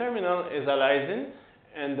from the N-terminal is a lysine,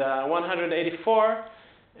 and the 184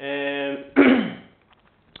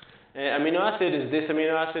 amino acid is this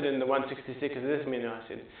amino acid, and the 166 is this amino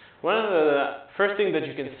acid. One of the first thing that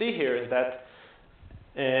you can see here is that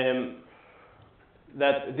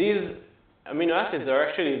that these amino acids are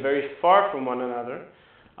actually very far from one another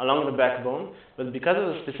along the backbone, but because of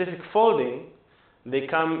the specific folding, they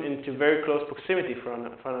come into very close proximity from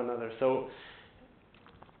another. So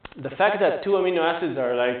the fact that 2 amino acids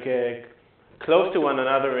are like close to one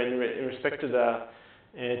another in respect to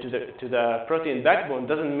the protein backbone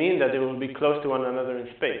doesn't mean that they will be close to one another in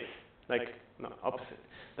space. Like, no, opposite.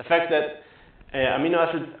 The fact that amino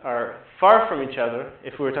acids are far from each other,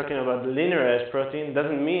 if we were talking about the linearized protein,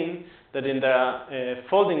 doesn't mean that in the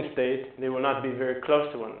folding state they will not be very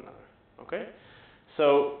close to one another. Okay?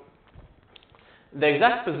 So the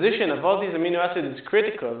exact position of all these amino acids is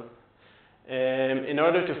critical in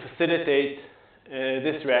order to facilitate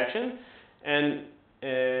this reaction. And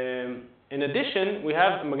in addition, we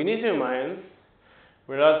have magnesium ions,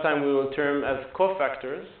 where a lot of time we will term as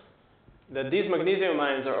cofactors, that these magnesium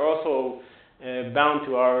ions are also bound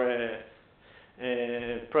to our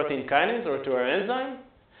protein kinase or to our enzyme.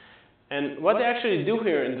 And what they actually do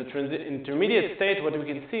here in the intermediate state, what we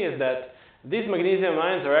can see is that these magnesium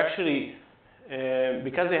ions are actually,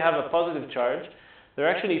 because they have a positive charge, they're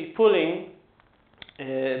actually pulling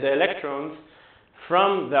the electrons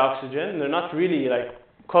from the oxygen. They're not really like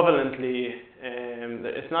covalently,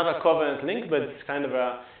 it's not a covalent link, but it's kind of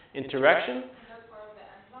a interaction. Is that part of the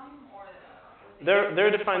enzyme or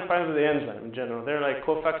They're defined parts of the enzyme in general. They're like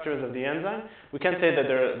cofactors of the enzyme. We can't say that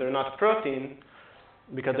they're not protein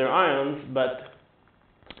because they're ions, but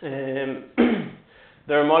there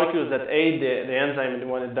are molecules that aid the enzyme in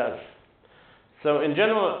what it does. So in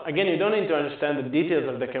general, again, you don't need to understand the details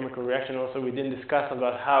of the chemical reaction. Also, we didn't discuss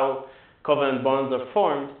about how covalent bonds are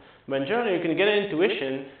formed, but in general, you can get an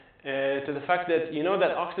intuition to the fact that you know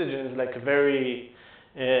that oxygen is like very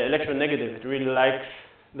electronegative. It really likes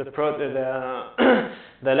the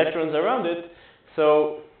electrons around it.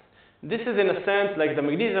 So this is in a sense like the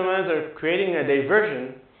magnesium ions are creating a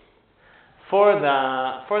diversion for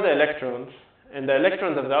the electrons, and the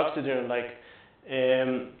electrons of the oxygen like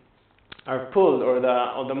are pulled, or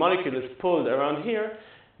the molecule is pulled around here.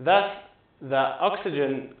 Thus, the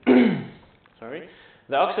oxygen,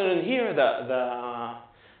 the oxygen here, the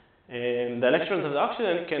electrons of the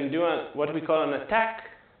oxygen can do what we call an attack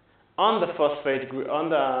on the phosphate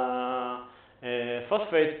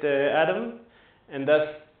atom, and thus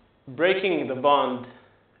breaking the bond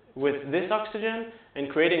with this oxygen and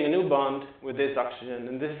creating a new bond with this oxygen.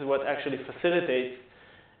 And this is what actually facilitates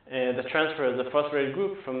the transfer of the phosphorylated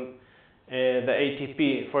group from the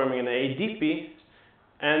ATP forming an ADP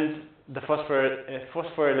and the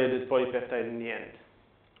phosphorylated polypeptide in the end.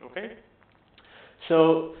 Okay?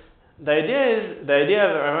 So the idea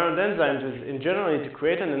around enzymes is in general to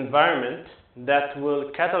create an environment that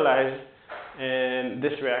will catalyze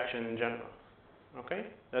this reaction in general. Okay?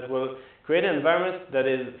 That will create an environment that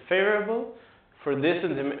is favorable for this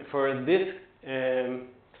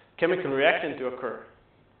chemical reaction to occur.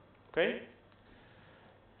 Okay?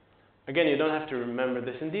 Again, you don't have to remember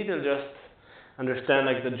this in detail, just understand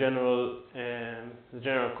like the general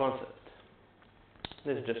concept.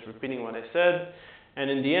 This is just repeating what I said. And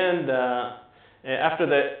in the end,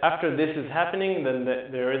 after this is happening, then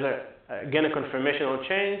there is again a conformational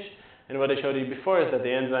change. And what I showed you before is that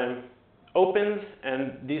the enzyme opens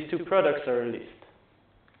and these two products are released.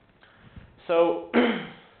 So,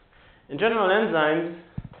 in general, enzymes,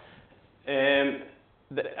 as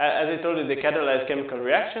I told you, they catalyze chemical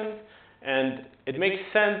reactions, and it makes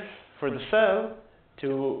sense for the cell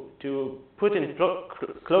to put in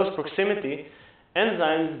close proximity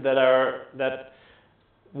enzymes that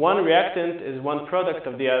one reactant is one product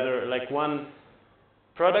of the other, like one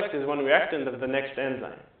product is one reactant of the next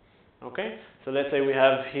enzyme. Okay? So let's say we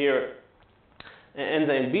have here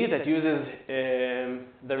enzyme B that uses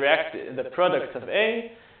the products of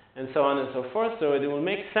A, and so on and so forth. So it will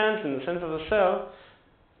make sense in the sense of the cell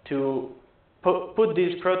to put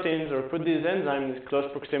these proteins or put these enzymes in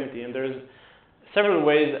close proximity. And there's several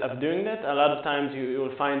ways of doing that. A lot of times you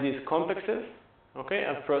will find these complexes, okay,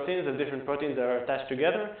 of proteins, of different proteins that are attached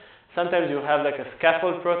together. Sometimes you have like a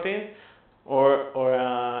scaffold protein or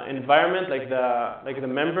environment like the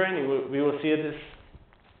membrane. We will see this.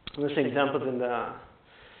 We'll see examples in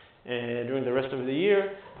during the rest of the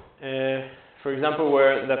year. For example,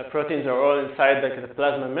 where the proteins are all inside like the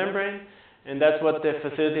plasma membrane, and that's what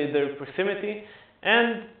facilitates their proximity.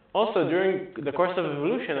 And also during the course of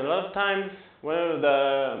evolution, a lot of times one of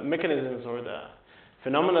the mechanisms or the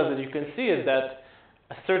phenomena that you can see is that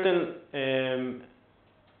a certain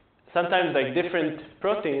sometimes like different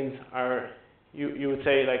proteins are, you would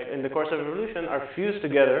say, like in the course of evolution, are fused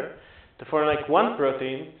together to form like one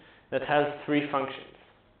protein that has three functions.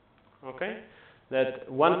 Okay, that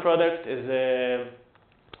one product is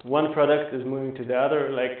moving to the other,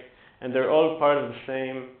 like, and they're all part of the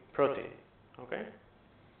same protein. Okay,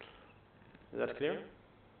 is that clear?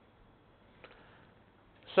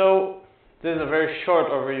 So this is a very short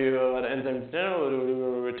overview of enzymes in general. We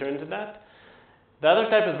will return to that. The other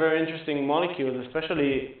type of very interesting molecules,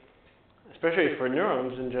 especially for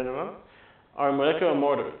neurons in general, are molecular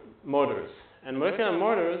motors. And molecular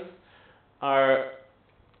motors are,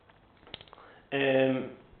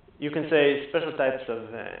 you can say, special types of,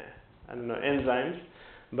 enzymes,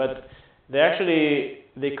 but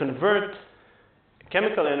they convert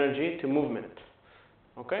chemical energy to movement.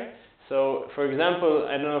 Okay? So, for example,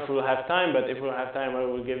 I don't know if we'll have time, but if we'll have time, I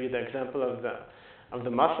will give you the example of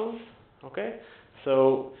the muscles. Okay?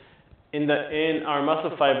 So, in our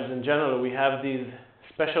muscle fibers in general, we have these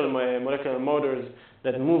special molecular motors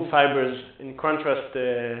that move fibers in contrast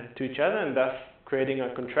to each other, and thus creating a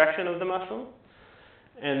contraction of the muscle.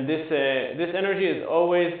 And this energy is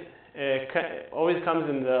always comes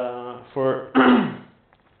in for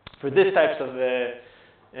these types of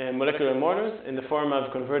molecular motors in the form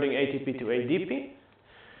of converting ATP to ADP.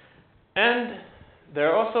 And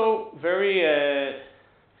they're also very,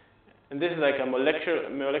 and this is like a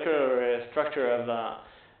molecular structure of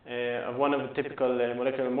one of the typical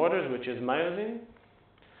molecular motors, which is myosin,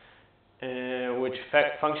 which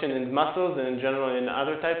function in muscles and in general in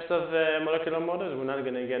other types of molecular motors. We're not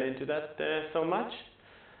going to get into that so much.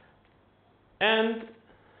 And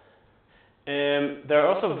there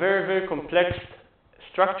are also very, very complex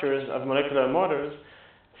structures of molecular motors,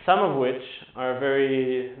 some of which are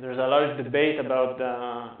there's a large debate about,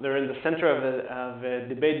 they're in the center of a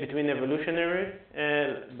debate between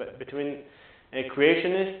between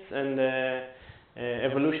creationists and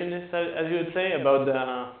evolutionists, as you would say, about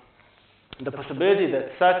the possibility that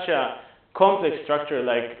such a complex structure,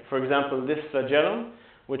 like, for example, this flagellum,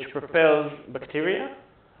 which propels bacteria,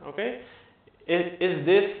 okay,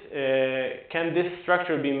 can this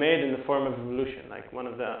structure be made in the form of evolution? Like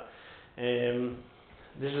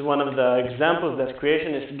this is one of the examples that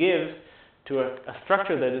creationists give to a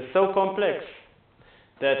structure that is so complex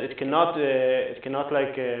that it cannot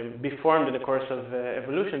be formed in the course of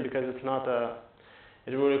evolution, because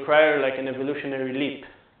it will require like an evolutionary leap.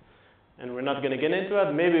 And we're not going to get into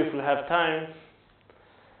it. Maybe if we'll have time,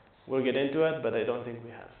 we'll get into it, but I don't think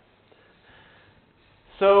we have.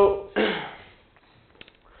 So,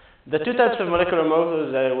 the two types of molecular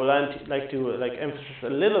motors that I would like to emphasize a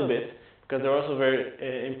little bit, because they're also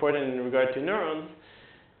very important in regard to neurons,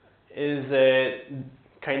 is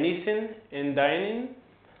kinesin and dynein,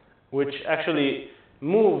 which actually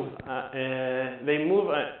move. They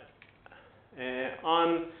move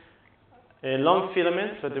on long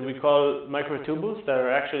filaments that we call microtubules that are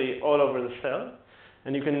actually all over the cell,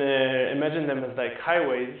 and you can imagine them as like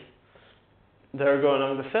highways that are going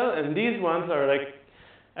along the cell. And these ones are like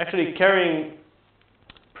actually carrying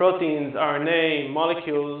proteins, RNA,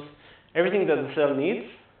 molecules, everything that the cell needs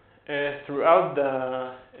throughout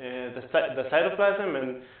the cytoplasm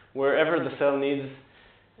and wherever the cell needs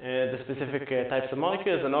the specific types of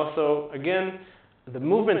molecules. And also, again, the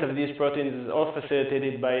movement of these proteins is all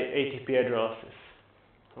facilitated by ATP hydrolysis.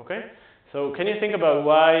 Okay? So can you think about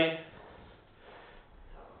why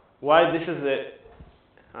this is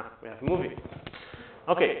We have a movie.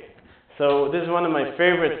 Okay, so this is one of my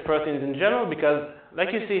favorite proteins in general because,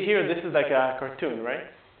 like you see here, this is like a cartoon, right?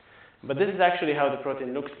 But this is actually how the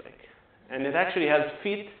protein looks like. And it actually has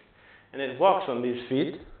feet, and it walks on these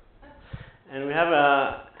feet. And we have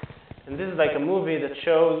and this is like a movie that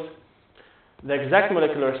shows the exact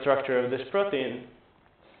molecular structure of this protein.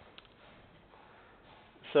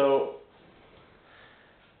 So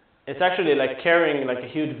it's actually like carrying like a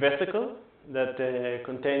huge vesicle that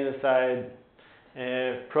contains inside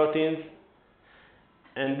proteins.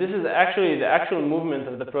 And this is actually the actual movement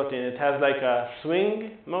of the protein. It has like a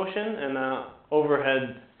swing motion and a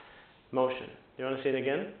overhead motion. You want to see it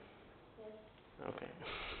again? Okay.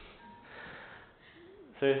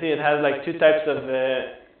 So you see it has like two types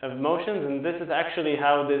of motions, and this is actually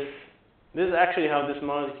how this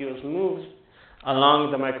molecule moves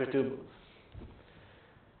along the microtubules.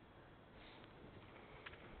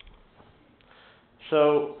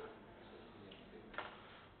 So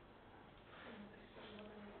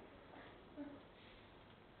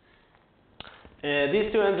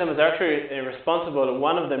these two enzymes are actually responsible.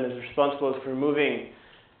 One of them is responsible for moving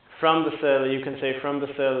from the cell, you can say from the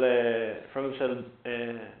cell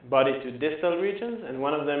body to distal regions, and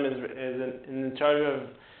one of them is in charge of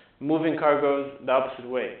moving cargoes the opposite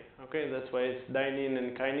way. Okay, that's why it's dynein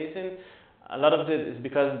and kinesin. A lot of it is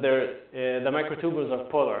because the microtubules are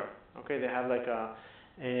polar. Okay, they have like a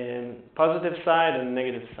positive side and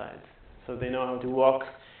negative side, so they know how to walk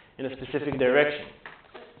in a specific direction.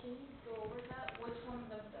 But can you go over that? Which one of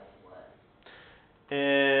them does what?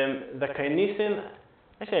 The kinesin,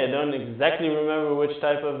 actually I don't exactly remember which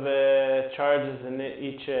type of charge is in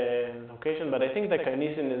each location, but I think the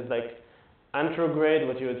kinesin is like anterograde,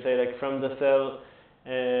 what you would say, like from the cell,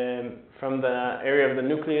 from the area of the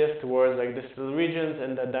nucleus towards like distal regions,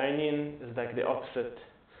 and the dynein is like the opposite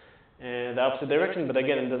direction. But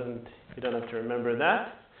again, you don't have to remember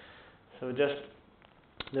that. So just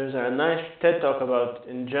there's a nice TED talk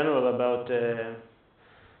in general about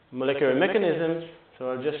molecular mechanisms. So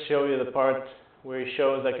I'll just show you the part where he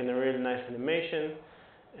shows, like in a really nice animation,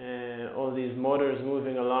 all these motors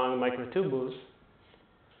moving along microtubules.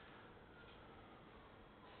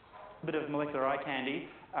 Bit of molecular eye candy.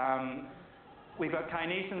 We've got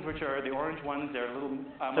kinesins, which are the orange ones. They're little.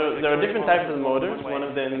 So there are different types of motors. One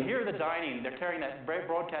of them. And here are the dynein. They're carrying that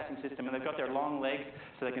broadcasting system, and they've got their long legs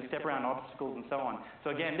so they can step around obstacles and so on. So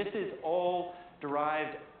again, this is all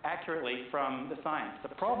derived accurately from the science. The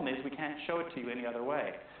problem is we can't show it to you any other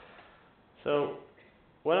way. So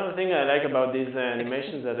one of the things I like about these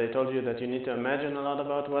animations that I told you that you need to imagine a lot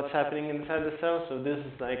about what's happening inside the cell. So this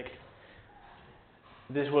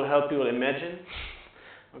will help you imagine.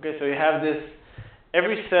 Okay, so you have this.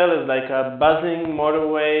 Every cell is like a buzzing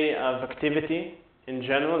motorway of activity in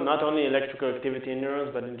general, not only electrical activity in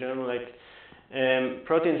neurons, but in general, like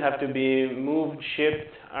proteins have to be moved,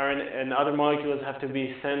 shipped, and other molecules have to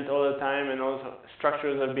be sent all the time, and also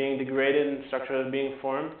structures are being degraded and structures are being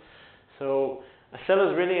formed. So a cell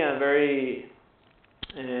is really a very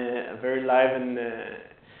live and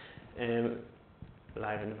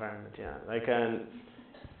live environment, yeah, like a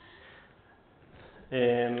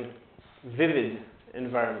vivid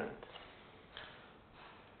environment.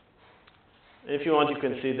 If you want, you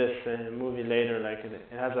can see this movie later. Like it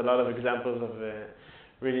has a lot of examples of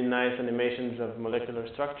really nice animations of molecular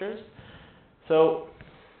structures. So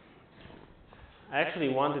I actually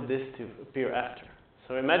wanted this to appear after.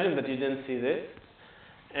 So imagine that you didn't see this.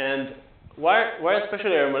 And why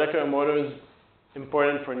especially are molecular motors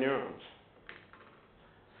important for neurons?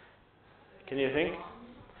 Can you think?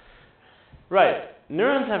 Right.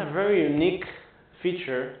 Neurons have a very unique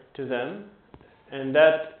feature to them, and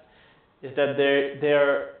that is that they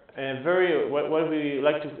are very what we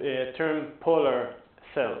like to term polar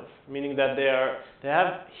cells, meaning that they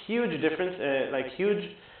have huge difference, like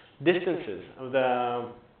huge distances of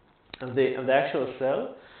the actual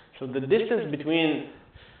cell. So the distance between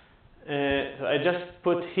so I just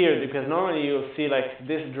put here because normally you'll see like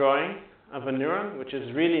this drawing of a neuron, which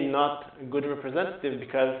is really not a good representative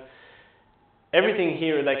because everything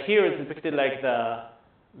here, like here is depicted like the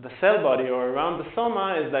cell body or around the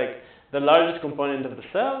soma is like the largest component of the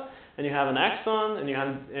cell, and you have an axon and you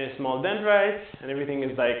have small dendrites and everything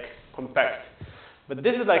is like compact. But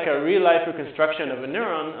this is like a real life reconstruction of a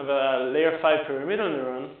neuron, of a layer 5 pyramidal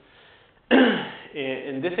neuron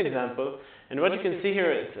in this example. And what you can see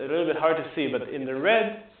here, it's a little bit hard to see, but in the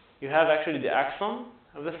red you have actually the axon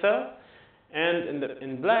of the cell, and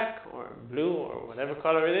in black or blue or whatever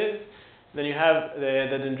color it is, then you have the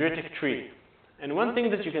dendritic tree. And one thing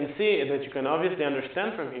that you can see, that you can obviously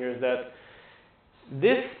understand from here, is that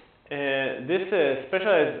this this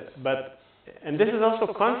specialized, and this is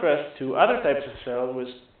also contrast to other types of cells, which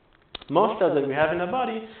most cells that we have in the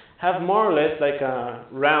body have more or less like a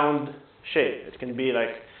round shape. It can be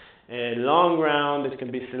like a long round, it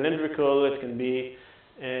can be cylindrical, it can be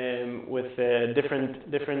with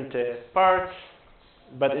different parts.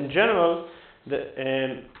 But in general,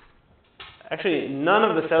 actually none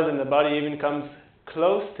of the cells in the body even comes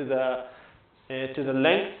close to the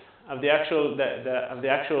length of the actual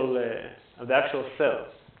cell.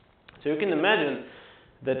 So you can imagine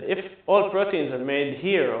that if all proteins are made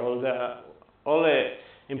here, all the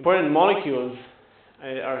important molecules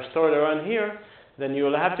are stored around here, then you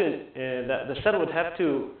will have to the cell would have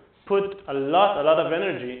to put a lot of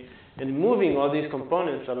energy in moving all these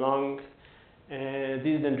components along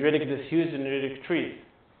this huge dendritic tree.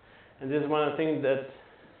 And this is one of the things that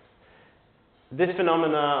this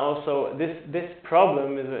phenomena also, this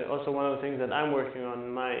problem is also one of the things that I'm working on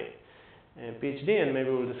in my PhD, and maybe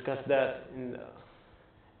we'll discuss that in the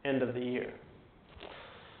end of the year.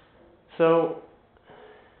 So,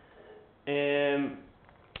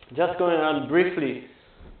 just going on briefly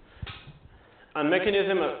on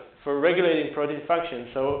mechanism for regulating protein function.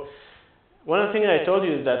 So, one of the things I told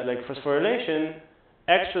you is that like phosphorylation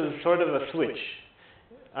acts as sort of a switch.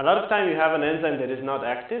 A lot of time you have an enzyme that is not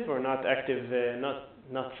active or not active,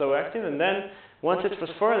 not so active, and then once it's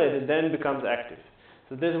phosphorylated, then it becomes active.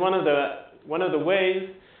 So this is one of the ways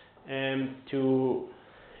to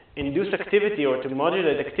induce activity or to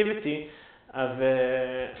modulate activity of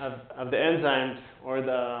the enzymes or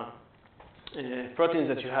the proteins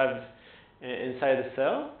that you have inside the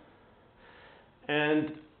cell.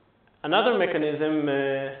 And another mechanism.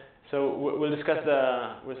 So we'll discuss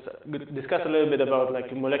a little bit about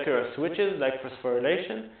like molecular switches, like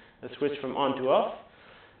phosphorylation, the switch from on to off.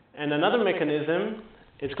 And another mechanism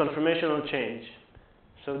is conformational change.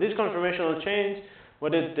 So this conformational change,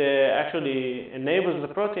 what it actually enables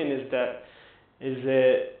the protein is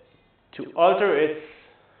to alter its,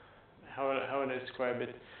 how would I describe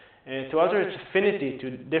it? To alter its affinity to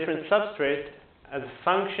different substrates as a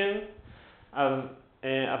function of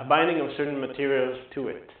binding of certain materials to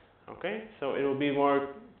it. Okay, so it will be more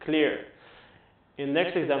clear. In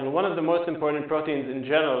next example, one of the most important proteins in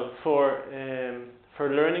general for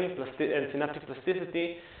learning and synaptic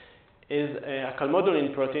plasticity is a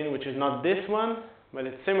calmodulin protein, which is not this one, but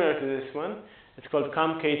it's similar to this one. It's called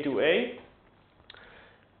COMK2A.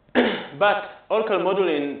 But all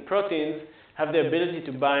calmodulin proteins have the ability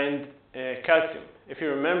to bind calcium. If you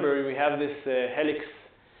remember, we have this helix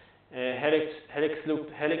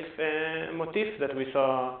motif that we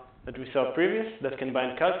saw previous that can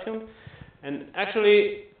bind calcium, and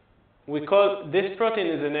actually we call this protein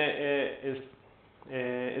is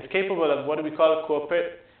capable of what we call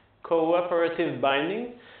cooperative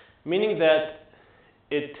binding, meaning that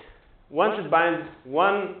once it binds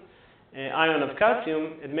one ion of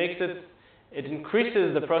calcium, it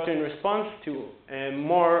increases the protein response to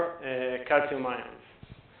more calcium ions.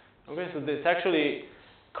 Okay, so this actually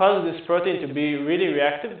causes this protein to be really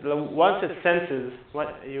reactive. Once it senses,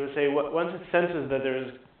 once it senses that there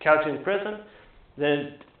is calcium present, then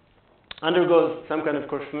it undergoes some kind of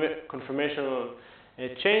conformational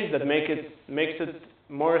change that makes it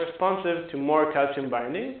more responsive to more calcium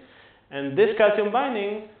binding. And this calcium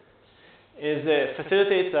binding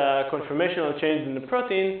facilitates a conformational change in the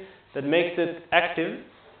protein that makes it active,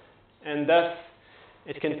 and thus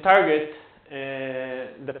it can target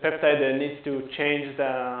the peptide that needs to change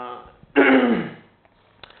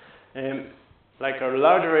like a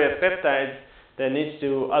large array of peptides that needs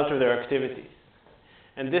to alter their activity.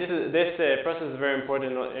 And this process is very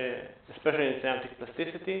important, especially in synaptic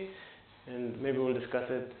plasticity, and maybe we'll discuss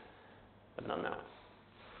it, but not now.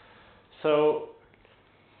 So,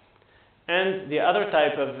 and the other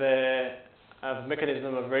type of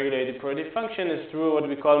mechanism of regulated protein function is through what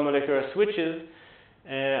we call molecular switches.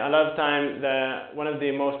 A lot of time, one of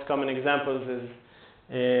the most common examples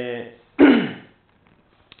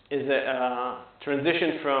is a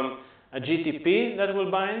transition from a GTP that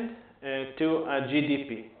will bind to a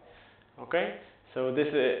GDP. Okay, so this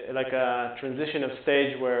is like a transition of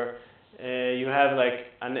stage where you have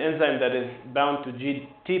like an enzyme that is bound to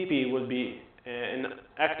GTP will be in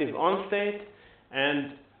active on state,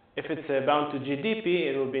 and if it's bound to GDP,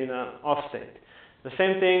 it will be in an off state. The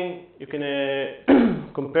same thing you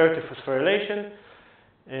can compare to phosphorylation,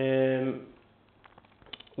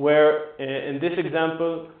 where in this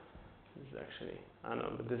example, this is actually, I don't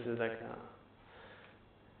know, but this is like a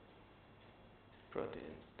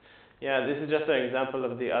protein. Yeah, this is just an example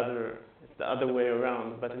of the other way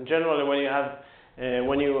around. But in general, when you have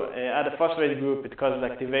when you add a phosphate group, it causes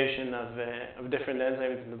activation of different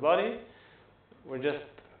enzymes in the body. We're just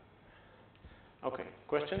okay.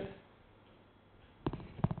 Questions?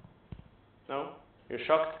 No? You're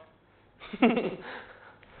shocked?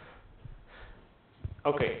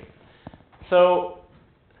 Okay. So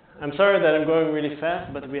I'm sorry that I'm going really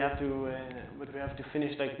fast, but we have to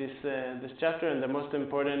finish like this chapter. And the most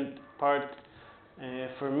important part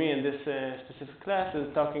for me in this specific class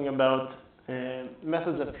is talking about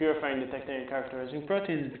methods of purifying, detecting, and characterizing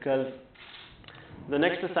proteins, because the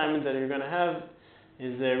next assignment that you're going to have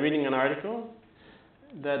is reading an article.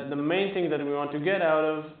 That the main thing that we want to get out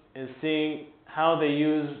of is seeing how they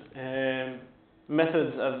use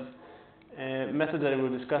methods that we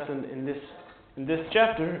will discuss in this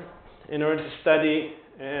chapter in order to study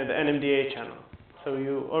the NMDA channel. So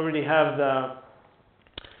you already have the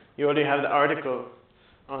article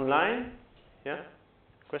online. Yeah?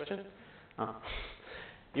 Question? Oh.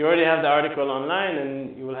 You already have the article online,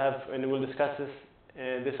 and we'll discuss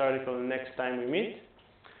this article next time we meet.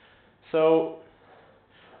 So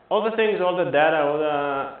all the things, all the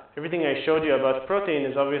data, everything I showed you about protein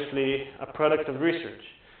is obviously a product of research.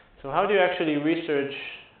 So how do you actually research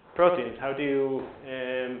proteins? How do you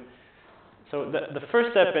so the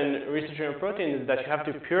first step in researching a protein is that you have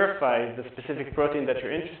to purify the specific protein that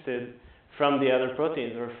you're interested in from the other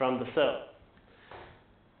proteins or from the cell.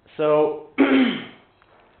 So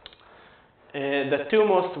the two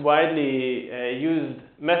most widely used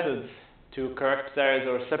methods to characterize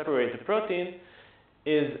or separate the protein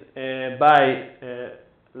is by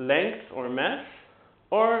length or mass,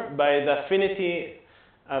 or by the affinity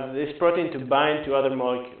of this protein to bind to other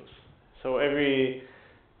molecules. So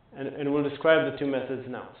and we'll describe the two methods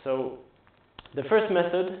now. So the first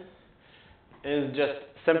method is just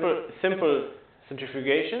simple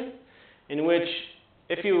centrifugation, in which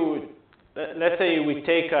if you let's say we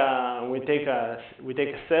take a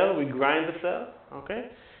cell, we grind the cell, okay,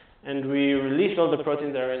 and we release all the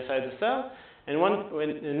proteins that are inside the cell, and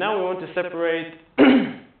now we want to separate,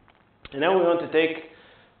 and now we want to take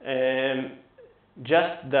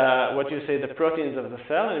just the proteins of the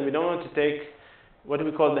cell, and we don't want to take what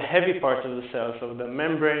we call the heavy parts of the cell, so the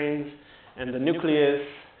membranes and the nucleus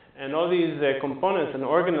and all these components and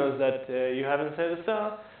organelles that you have inside the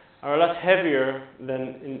cell are a lot heavier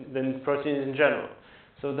than proteins in general.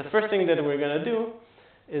 So the first thing that we're going to do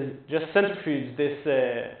is just centrifuge this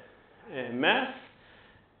mass,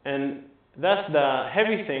 and thus the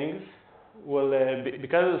heavy things will,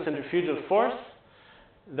 because of the centrifugal force,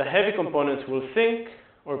 the heavy components will sink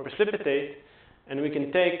or precipitate, and we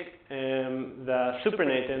can take the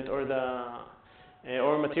supernatant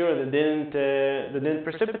or material that didn't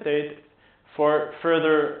precipitate for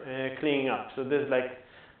further cleaning up. So this is like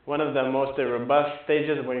one of the most robust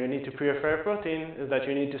stages where you need to purify a protein, is that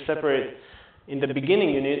you need to separate. In the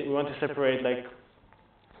beginning, we want to separate like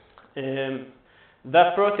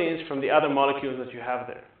the proteins from the other molecules that you have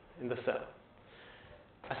there in the cell.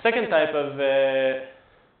 A second type of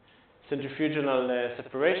centrifugal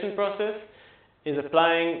separation process is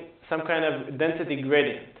applying some kind of density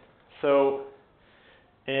gradient. So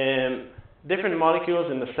different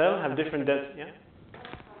molecules in the cell have different density. Yeah?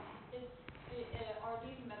 Are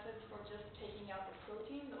these methods for just taking out the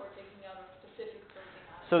protein or taking out a specific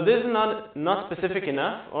protein? So this is not specific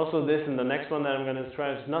enough. Also, this and the next one that I'm going to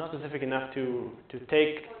describe is not specific enough to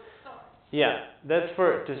take. Yeah, that's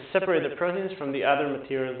to separate the proteins from the other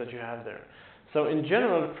materials that you have there. So in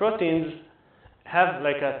general, proteins have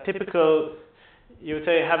like a typical, you would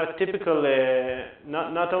say, have a typical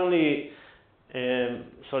not only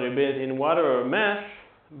solubility in water or mass,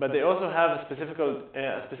 but they also have a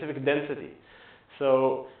specific density.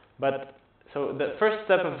 So the first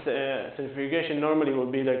step of centrifugation normally will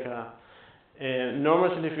be like a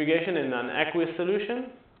normal centrifugation in an aqueous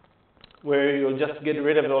solution, where you'll just get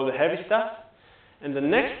rid of all the heavy stuff. And the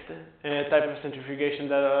next type of centrifugation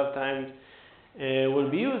that a lot of times will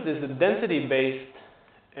be used is the density-based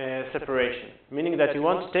separation, meaning that you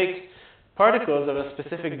want to take particles of a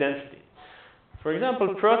specific density. For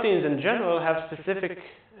example, proteins in general have a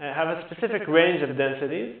specific range of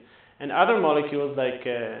densities, and other molecules like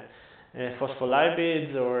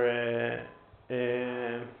phospholipids or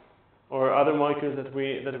other molecules that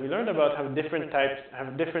we learned about have different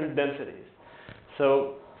different densities.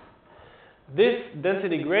 So this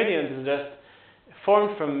density gradient is just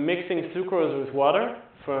formed from mixing sucrose with water.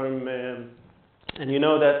 And you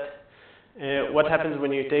know that what happens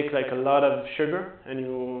when you take like a lot of sugar and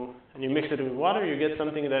you mix it with water, you get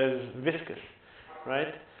something that is viscous,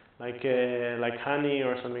 right? Like honey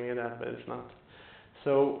or something like that, but it's not.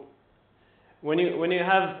 So when you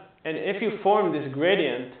have and if you form this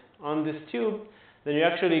gradient on this tube, then you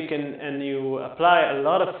actually can, and you apply a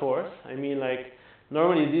lot of force. I mean, like,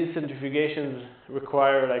 normally these centrifugations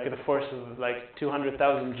require like the force of like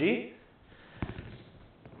 200,000 G.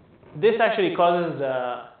 This actually causes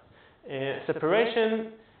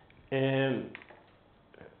separation,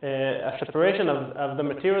 a separation of the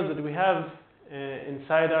materials that we have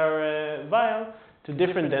inside our vial to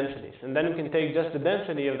different densities, and then we can take just the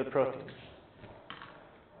density of the proteins.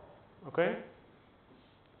 Okay?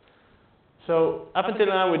 So up until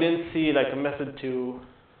now, we didn't see like a method to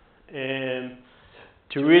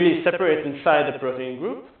really separate inside the protein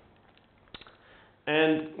group.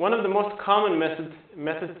 And one of the most common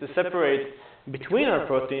methods to separate between our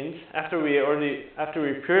proteins after we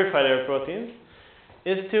purified our proteins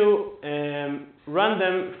is to run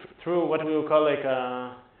them through what we will call like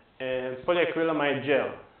a polyacrylamide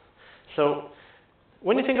gel. So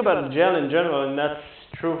when you think about a gel in general, and that's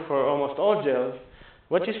true for almost all gels,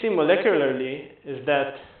 what you see molecularly is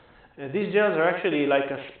that these gels are actually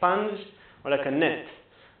like a sponge or like a net,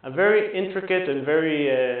 a very intricate and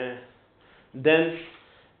very dense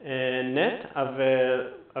net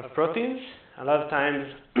of proteins. A lot of times,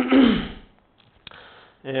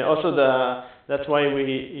 also that's why you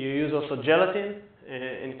use also gelatin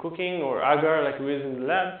in cooking, or agar like we use in the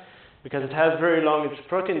lab, because it's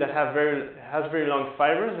protein that has very long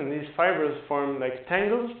fibers, and these fibers form like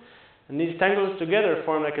tangles, and these tangles together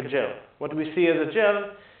form like a gel. What we see as a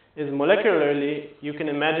gel is molecularly, you can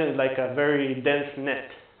imagine like a very dense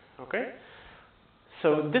net. Okay?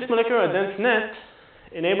 So this molecular dense net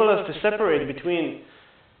enables us to separate between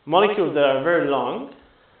molecules that are very long,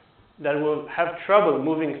 that will have trouble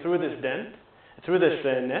moving through this net,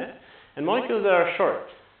 and molecules that are short.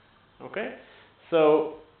 Okay?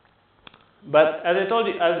 So, but as I told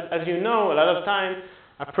you, as you know, a lot of time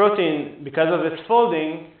a protein, because of its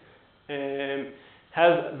folding,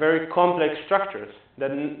 has very complex structures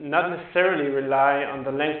that not necessarily rely on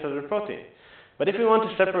the length of the protein. But if we want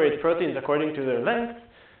to separate proteins according to their length,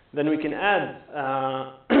 then we can add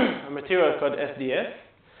a material called SDS.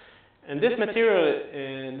 And this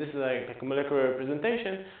material, this is like a molecular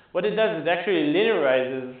representation. What it does is it actually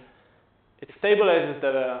linearizes, it stabilizes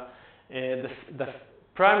the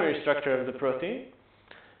primary structure of the protein.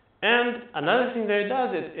 And another thing that it does,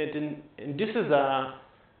 it induces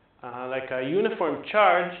like a uniform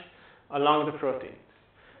charge along the protein.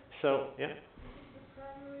 So, yeah?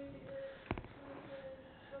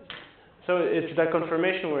 So it's the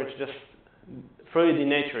conformation where it's just fully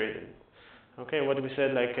denaturated. Okay, what we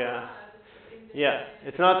said, like, yeah,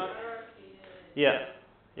 it's not, yeah.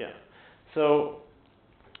 So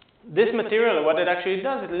this material, what it actually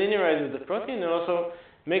does, it linearizes the protein and also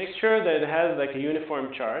makes sure that it has like a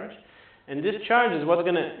uniform charge. And this charge is what's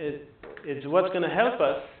gonna help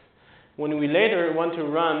us when we later want to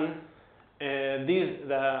run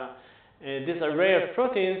this array of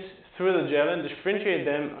proteins through the gel and differentiate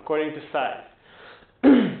them according to size.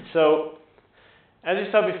 So, as you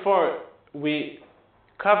saw before, we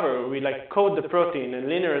like coat the protein and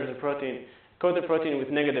linearize the protein, coat the protein with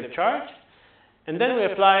negative charge, and then we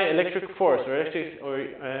apply electric force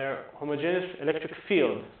or homogeneous electric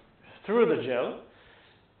field through the gel.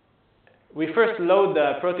 We first load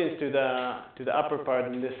the proteins to the upper part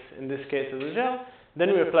in this case of the gel.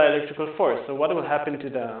 Then we apply electrical force. So what will happen to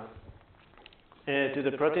the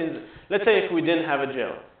proteins? Let's say if we didn't have a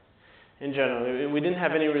gel in general, we didn't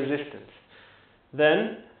have any resistance.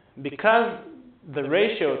 Then, because the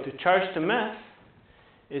ratio to charge to mass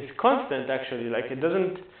is constant, actually, like it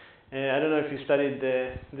doesn't. I don't know if you studied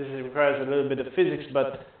this requires a little bit of physics,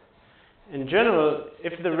 but in general,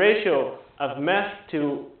 if the ratio of mass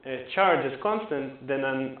to charge is constant, then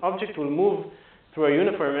an object will move through a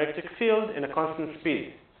uniform electric field in a constant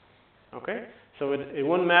speed. Okay? So it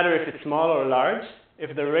won't matter if it's small or large.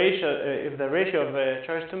 If the ratio of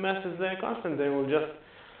charge to mass is constant, then it will just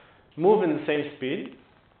move in the same speed.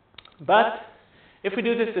 But if we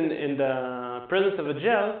do this in the presence of a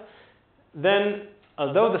gel, then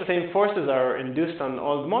although the same forces are induced on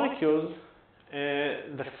all the molecules,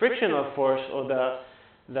 the frictional force or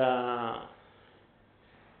how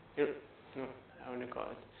do you call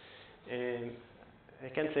it? I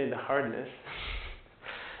can't say the hardness.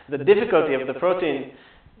 The difficulty of the protein,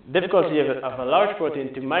 of a large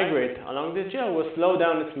protein to migrate along this gel will slow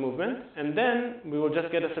down its movement, and then we will just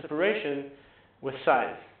get a separation with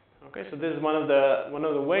size. Okay, so this is one of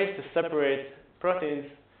the ways to separate proteins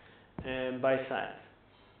by size.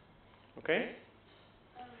 Okay.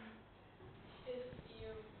 If you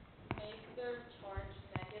make their charge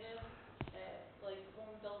negative, like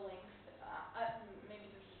won't the length, maybe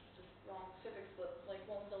this is just wrong physics, but like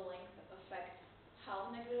won't the length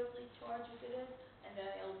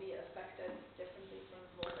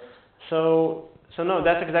So no,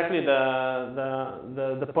 that's exactly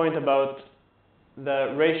the point about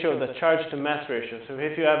the ratio, the charge to mass ratio. So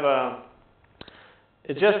if you have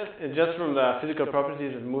it's just from the physical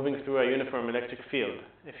properties of moving through a uniform electric field.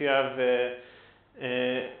 If you have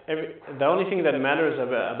the only thing that matters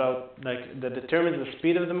about like that determines the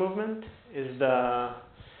speed of the movement is the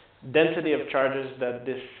density of charges that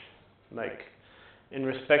this like in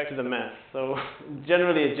respect to the mass. So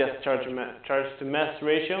generally it's just charge to mass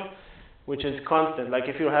ratio, which is constant. Like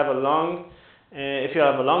if you have a long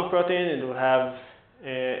protein, it will have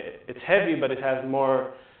it's heavy, but it has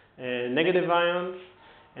more negative ions.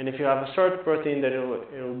 And if you have a short protein, then it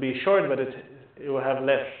will be short, but it will have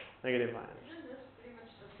less negative ions. Isn't this pretty much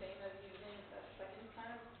the same as using the second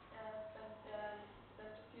kind of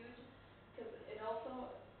centrifuge? Because it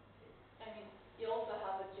also, I mean, you also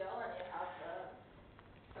have the gel and you have the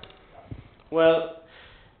stuff. Well,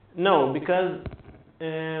 no, because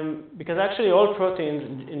actually all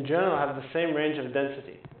proteins in general have the same range of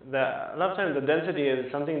density. A lot of times the density is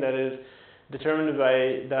something that is determined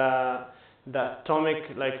by the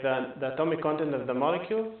atomic content of the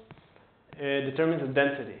molecule determines the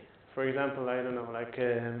density. For example, I don't know, like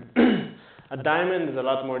a diamond is a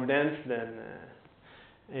lot more dense than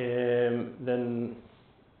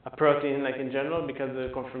a protein, like in general, because of the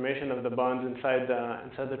conformation of the bonds inside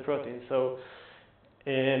the protein. So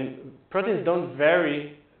proteins don't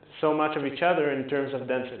vary so much of each other in terms of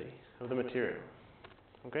density of the material.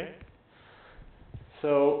 Okay?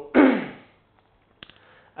 So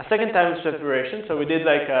a second type of separation. So we did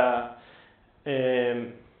like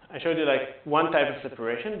I showed you like one type of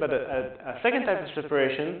separation, but a second type of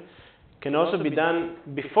separation can also be done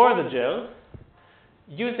before the gel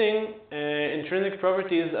using intrinsic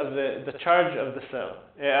properties of the charge of the cell,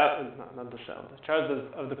 not the cell, the charge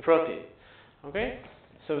of the protein. Okay,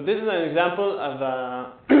 so this is an example of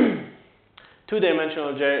a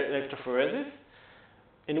two-dimensional gel electrophoresis,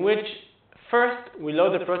 in which first we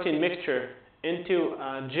load the protein mixture into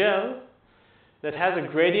a gel that has a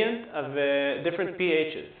gradient of different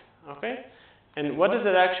pHs. Okay, and what does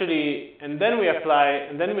it actually? And then we'll apply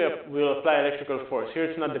electrical force. Here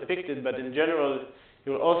it's not depicted, but in general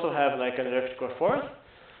you will also have like an electrical force.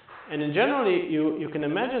 And in general, you can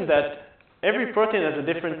imagine that every protein has a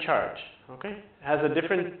different charge. Okay, has a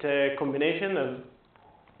different combination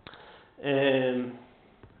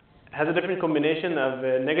of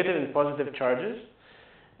negative and positive charges,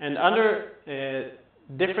 and under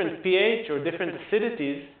different pH or different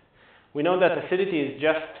acidities, we know that acidity is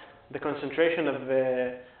just the concentration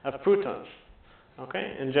of protons,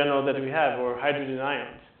 okay, in general that we have, or hydrogen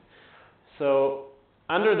ions. So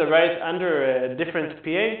under different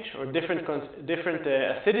pH or different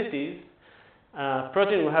acidities,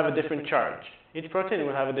 protein will have a different charge. Each protein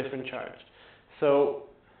will have a different charge. So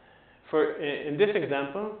in this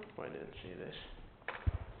example, I didn't see this.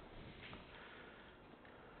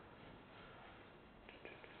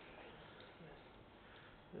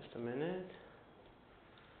 Just a minute.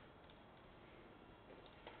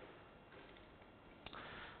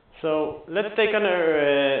 So let's take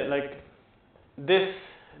under like this,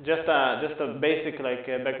 just a basic like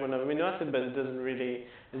backbone of amino acid, but it doesn't really.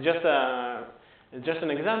 It's just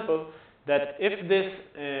an example that if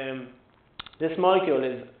this molecule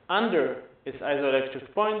is under its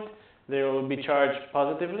isoelectric point, there will be charged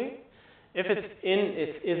positively. If it's in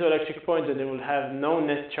its isoelectric point, then it will have no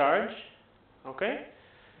net charge. Okay.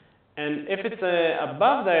 And if it's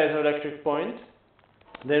above the isoelectric point,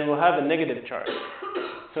 then we'll have a negative charge.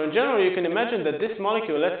 So in general, you can imagine that this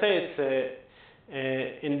molecule, let's say it's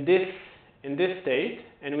in this state,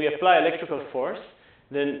 and we apply electrical force,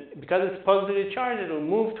 then because it's positively charged, it will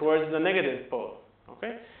move towards the negative pole.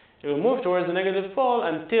 Okay, it will move towards the negative pole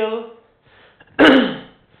until,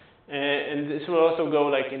 and this will also go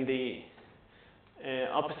like in the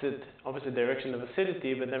opposite direction of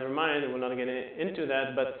acidity. But never mind, we're not getting into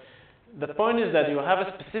that. But the point is that you have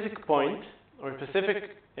a specific point or a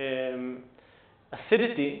specific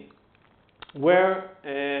acidity where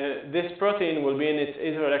this protein will be in its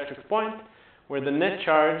isoelectric point, where the net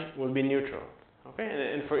charge will be neutral. Okay,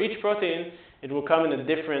 and for each protein, it will come in a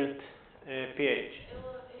different pH.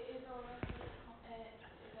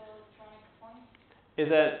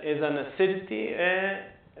 Is an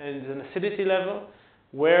acidity level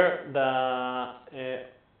where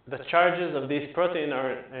the charges of these protein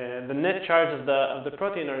are the net charge of the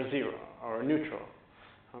protein are zero or neutral.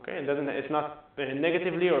 Okay, it's not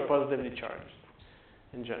negatively or positively charged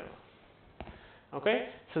in general. Okay,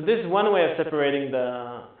 so this is one way of separating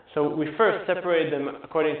so we first separate them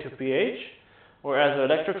according to pH or as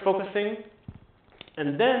electric focusing,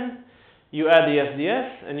 and then you add the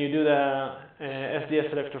SDS and you do the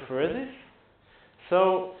SDS electrophoresis.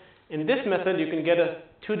 So in this method, you can get a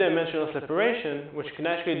two-dimensional separation, which can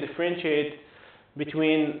actually differentiate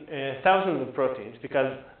between thousands of proteins.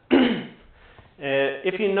 Because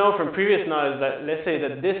if you know from previous knowledge that, let's say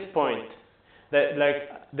that this point, that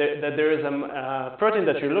there is a protein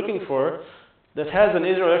that you're looking for that has an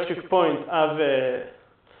isoelectric point of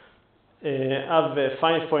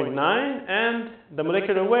 5.9 and the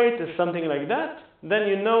molecular weight is something like that, then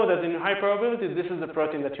you know that in high probability this is the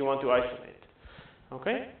protein that you want to isolate.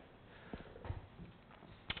 Okay?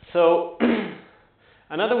 So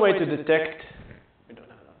another way to detect, we don't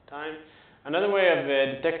have a lot of time, another way of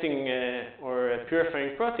detecting or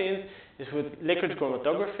purifying proteins is with liquid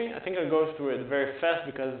chromatography. I think I'll go through it very fast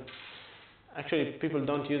because actually people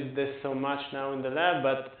don't use this so much now in the lab,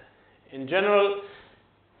 but in general,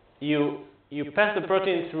 you pass the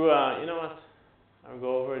protein through a, you know what, I'll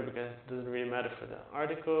go over it because it doesn't really matter for the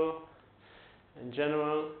article. In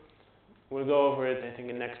general, we'll go over it, I think,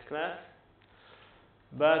 in next class.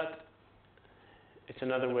 But it's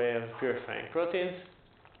another way of purifying proteins.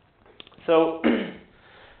 So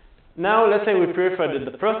now let's say we purified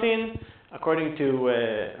the protein according to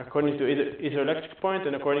either isoelectric point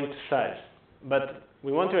and according to size. But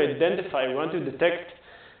we want to identify, we want to detect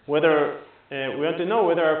whether we want to know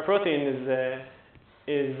whether our protein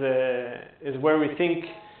is where we think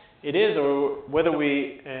it is, or whether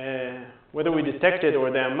we detected,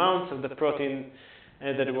 or the amounts of the protein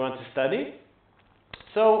that we want to study.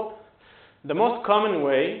 So the most common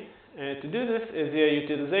way to do this is the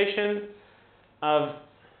utilization of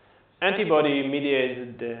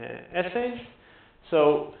antibody-mediated assays.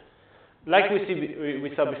 So, like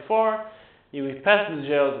we saw before, we pass the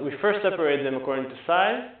gels. We first separate them according to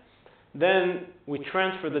size. Then we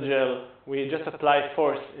transfer the gel. We just apply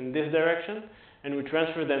force in this direction, and we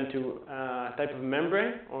transfer them to a type of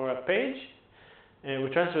membrane or a page. And we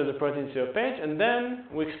transfer the proteins to a page, and then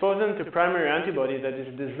we expose them to primary antibody that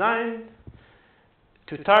is designed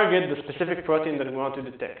to target the specific protein that we want to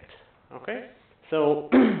detect. Okay? So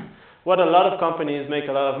what a lot of companies make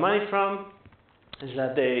a lot of money from is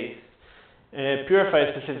that they purify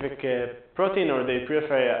a specific protein, or they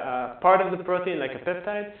purify a part of the protein, like a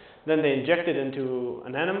peptide. Then they inject it into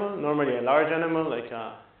an animal, normally a large animal like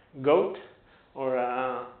a goat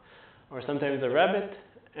or sometimes a rabbit,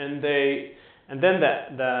 and then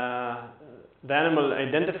the animal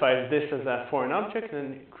identifies this as a foreign object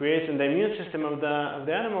and creates, in the immune system of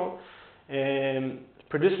the animal,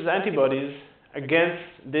 produces antibodies against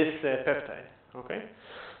this peptide. Okay.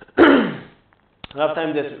 A lot of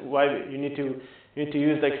times that's why you need to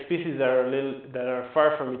use like species that are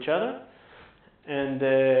far from each other, and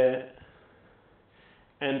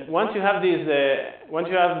once you have these, once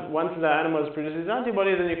the animals produces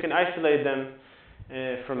antibodies, then you can isolate them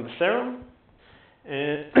from the serum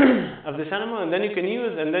of this animal, and then you can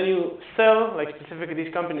use, and then you sell, like specifically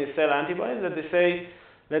these companies sell antibodies that they say,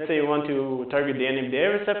 let's say you want to target the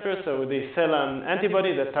NMDA receptor, so they sell an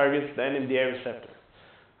antibody that targets the NMDA receptor.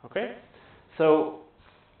 Okay? So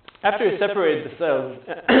after you separate the cells,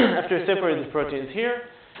 after you separate the proteins here,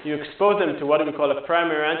 you expose them to what we call a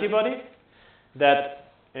primary antibody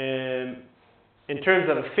that, in terms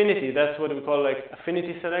of affinity, that's what we call like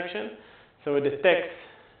affinity selection. So it detects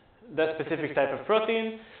that specific type of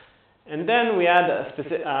protein, and then we add a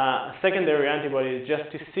secondary antibody just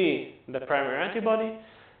to see the primary antibody,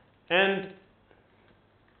 and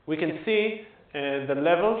we can see the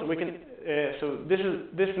levels. We can so this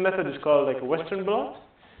method is called like a Western blot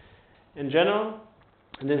in general.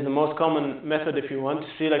 And this is the most common method if you want to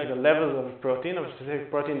see like the levels of a protein, of a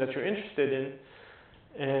specific protein that you're interested in.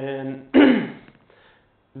 And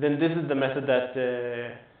then this is the method that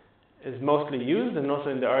is mostly used, and also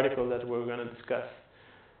in the article that we're going to discuss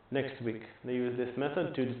next week. They use this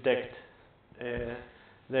method to detect the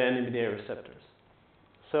NMDA receptors.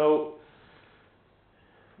 So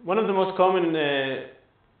one of the most common,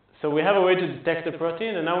 so we have a way to detect the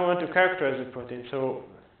protein, and now we want to characterize the protein. So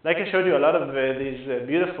like I showed you a lot of these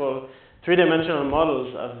beautiful three-dimensional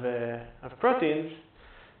models of proteins,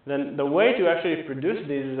 then the way to actually produce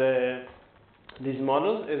these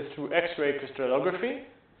models is through X-ray crystallography.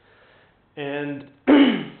 And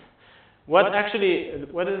what is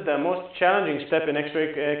the most challenging step in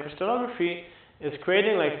X-ray crystallography is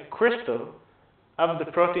creating like crystal of the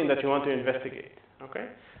protein that you want to investigate. Okay?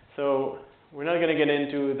 So we're not going to get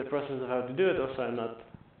into the process of how to do it. Also, I'm not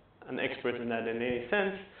an expert in that in any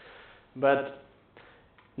sense, but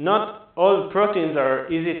not all proteins are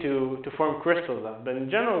easy to form crystals of. But in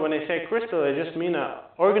general, when I say crystal, I just mean an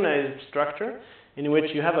organized structure in which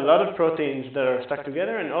you have a lot of proteins that are stuck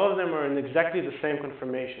together, and all of them are in exactly the same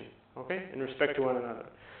conformation, okay, in respect to one another.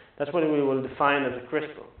 That's what we will define as a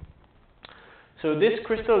crystal. So this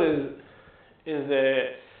crystal is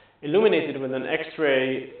illuminated with an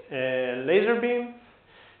X-ray laser beam,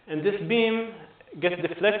 and this beam gets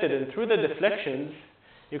deflected, and through the deflections,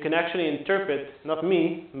 you can actually interpret, not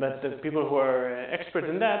me, but the people who are experts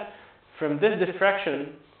in that, from this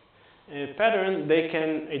diffraction pattern, they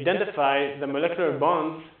can identify the molecular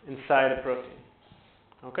bonds inside a protein.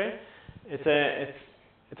 Okay?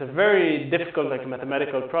 It's a very difficult, like,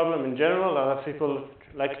 mathematical problem in general. A lot of people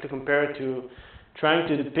like to compare it to trying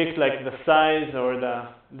to depict, like, the size or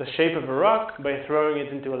the shape of a rock by throwing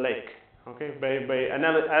it into a lake. Okay? By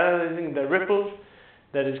analyzing the ripples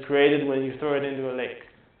that is created when you throw it into a lake.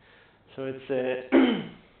 So it's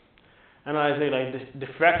analyzing, like,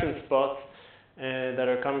 diffraction spots that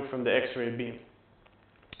are coming from the X-ray beam.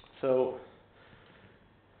 So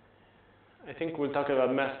I think we'll talk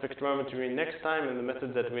about mass spectrometry next time and the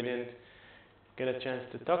methods that we didn't get a chance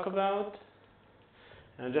to talk about.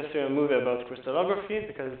 And just a movie about crystallography,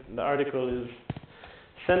 because the article is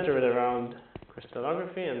centered around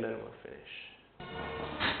crystallography, and then we'll finish.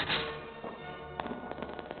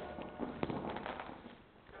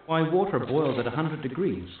 Why water boils at 100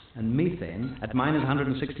 degrees and methane at minus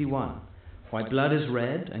 161. Why blood is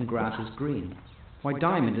red and grass is green. Why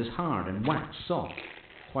diamond is hard and wax soft.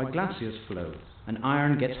 Why glaciers flow and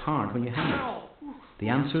iron gets hard when you hammer it. The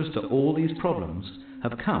answers to all these problems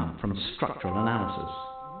have come from structural analysis.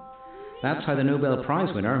 That's how the Nobel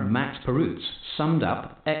Prize winner Max Perutz summed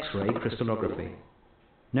up X-ray crystallography.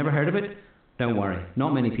 Never heard of it? Don't worry,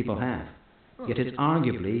 not many people have. Yet it's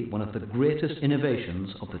arguably one of the greatest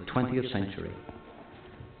innovations of the 20th century.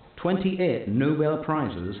 28 Nobel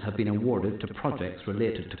Prizes have been awarded to projects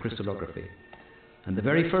related to crystallography. And the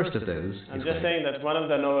very first of those I'm just saying that one of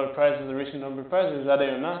the Nobel Prizes, the recent Nobel Prize, is Ada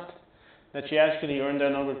Yonath, that she actually earned the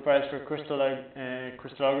Nobel Prize for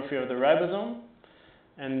crystallography of the ribosome,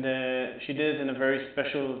 and she did it in a very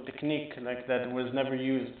special technique, like, that was never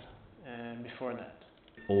used before that.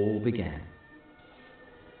 All began.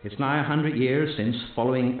 It's now 100 years since,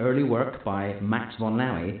 following early work by Max von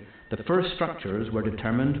Laue, the first structures were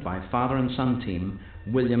determined by father and son team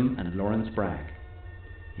William and Lawrence Bragg.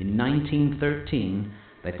 In 1913,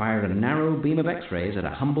 they fired a narrow beam of X-rays at a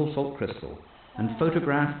humble salt crystal and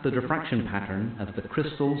photographed the diffraction pattern as the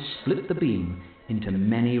crystal split the beam into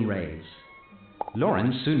many rays.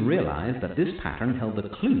 Lawrence soon realized that this pattern held the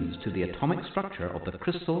clues to the atomic structure of the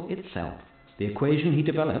crystal itself. The equation he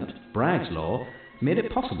developed, Bragg's law, made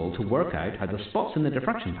it possible to work out how the spots in the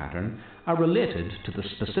diffraction pattern are related to the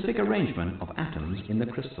specific arrangement of atoms in the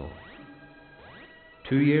crystal.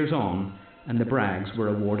 2 years on, and the Braggs were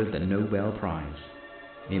awarded the Nobel Prize.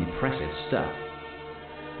 Impressive stuff.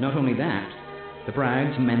 Not only that, the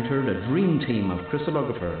Braggs mentored a dream team of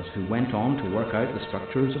crystallographers who went on to work out the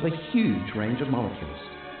structures of a huge range of molecules.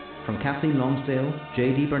 From Kathleen Lonsdale,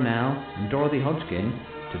 J.D. Bernal, and Dorothy Hodgkin,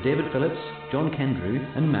 to David Phillips, John Kendrew,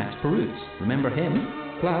 and Max Perutz. Remember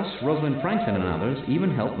him? Plus, Rosalind Franklin and others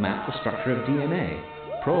even helped map the structure of DNA,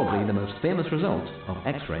 probably the most famous result of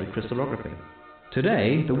X-ray crystallography.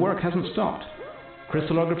 Today, the work hasn't stopped.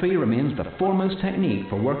 Crystallography remains the foremost technique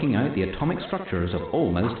for working out the atomic structures of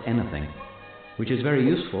almost anything, which is very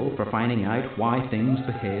useful for finding out why things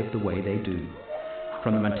behave the way they do.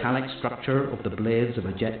 From the metallic structure of the blades of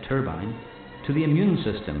a jet turbine, to the immune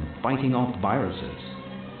system fighting off viruses.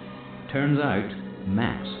 Turns out,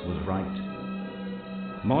 Max was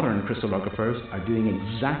right. Modern crystallographers are doing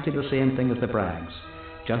exactly the same thing as the Braggs,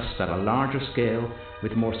 just at a larger scale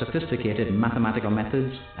with more sophisticated mathematical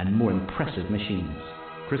methods and more impressive machines.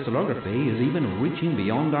 Crystallography is even reaching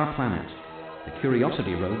beyond our planet. The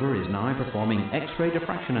Curiosity rover is now performing X-ray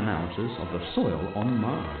diffraction analysis of the soil on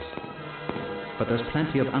Mars. But there's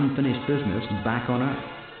plenty of unfinished business back on Earth.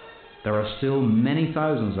 There are still many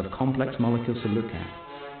thousands of complex molecules to look at,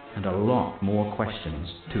 and a lot more questions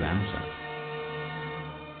to answer.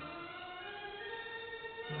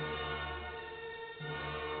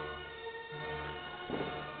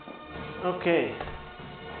 Okay,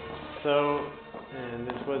 so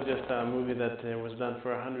this was just a movie that was done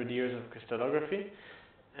for 100 years of crystallography,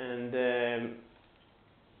 and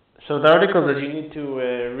so the article that you need to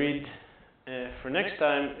read for next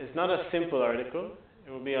time is not a simple article.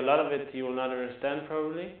 It will be a lot of it you will not understand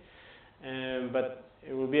probably, but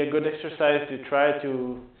it will be a good exercise to try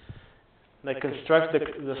to, like, construct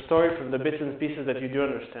the story from the bits and pieces that you do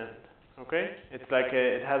understand. Okay, it's like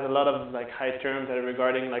it has a lot of, like, high terms that are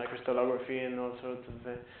regarding, like, crystallography and all sorts of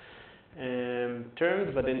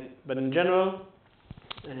terms, but in general,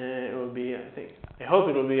 it will be, I hope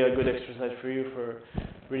it will be a good exercise for you for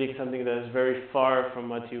reading something that is very far from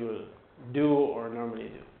what you will do or normally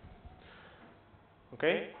do.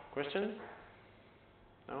 Okay? Questions?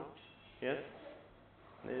 No? Yes?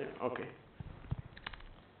 Neither? Okay.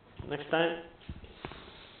 Next time.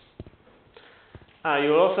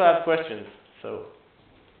 You will also have questions, so.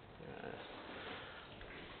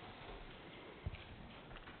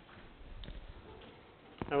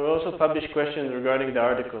 I will also publish questions regarding the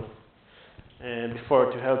article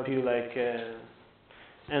before to help you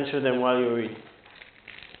answer them while you read.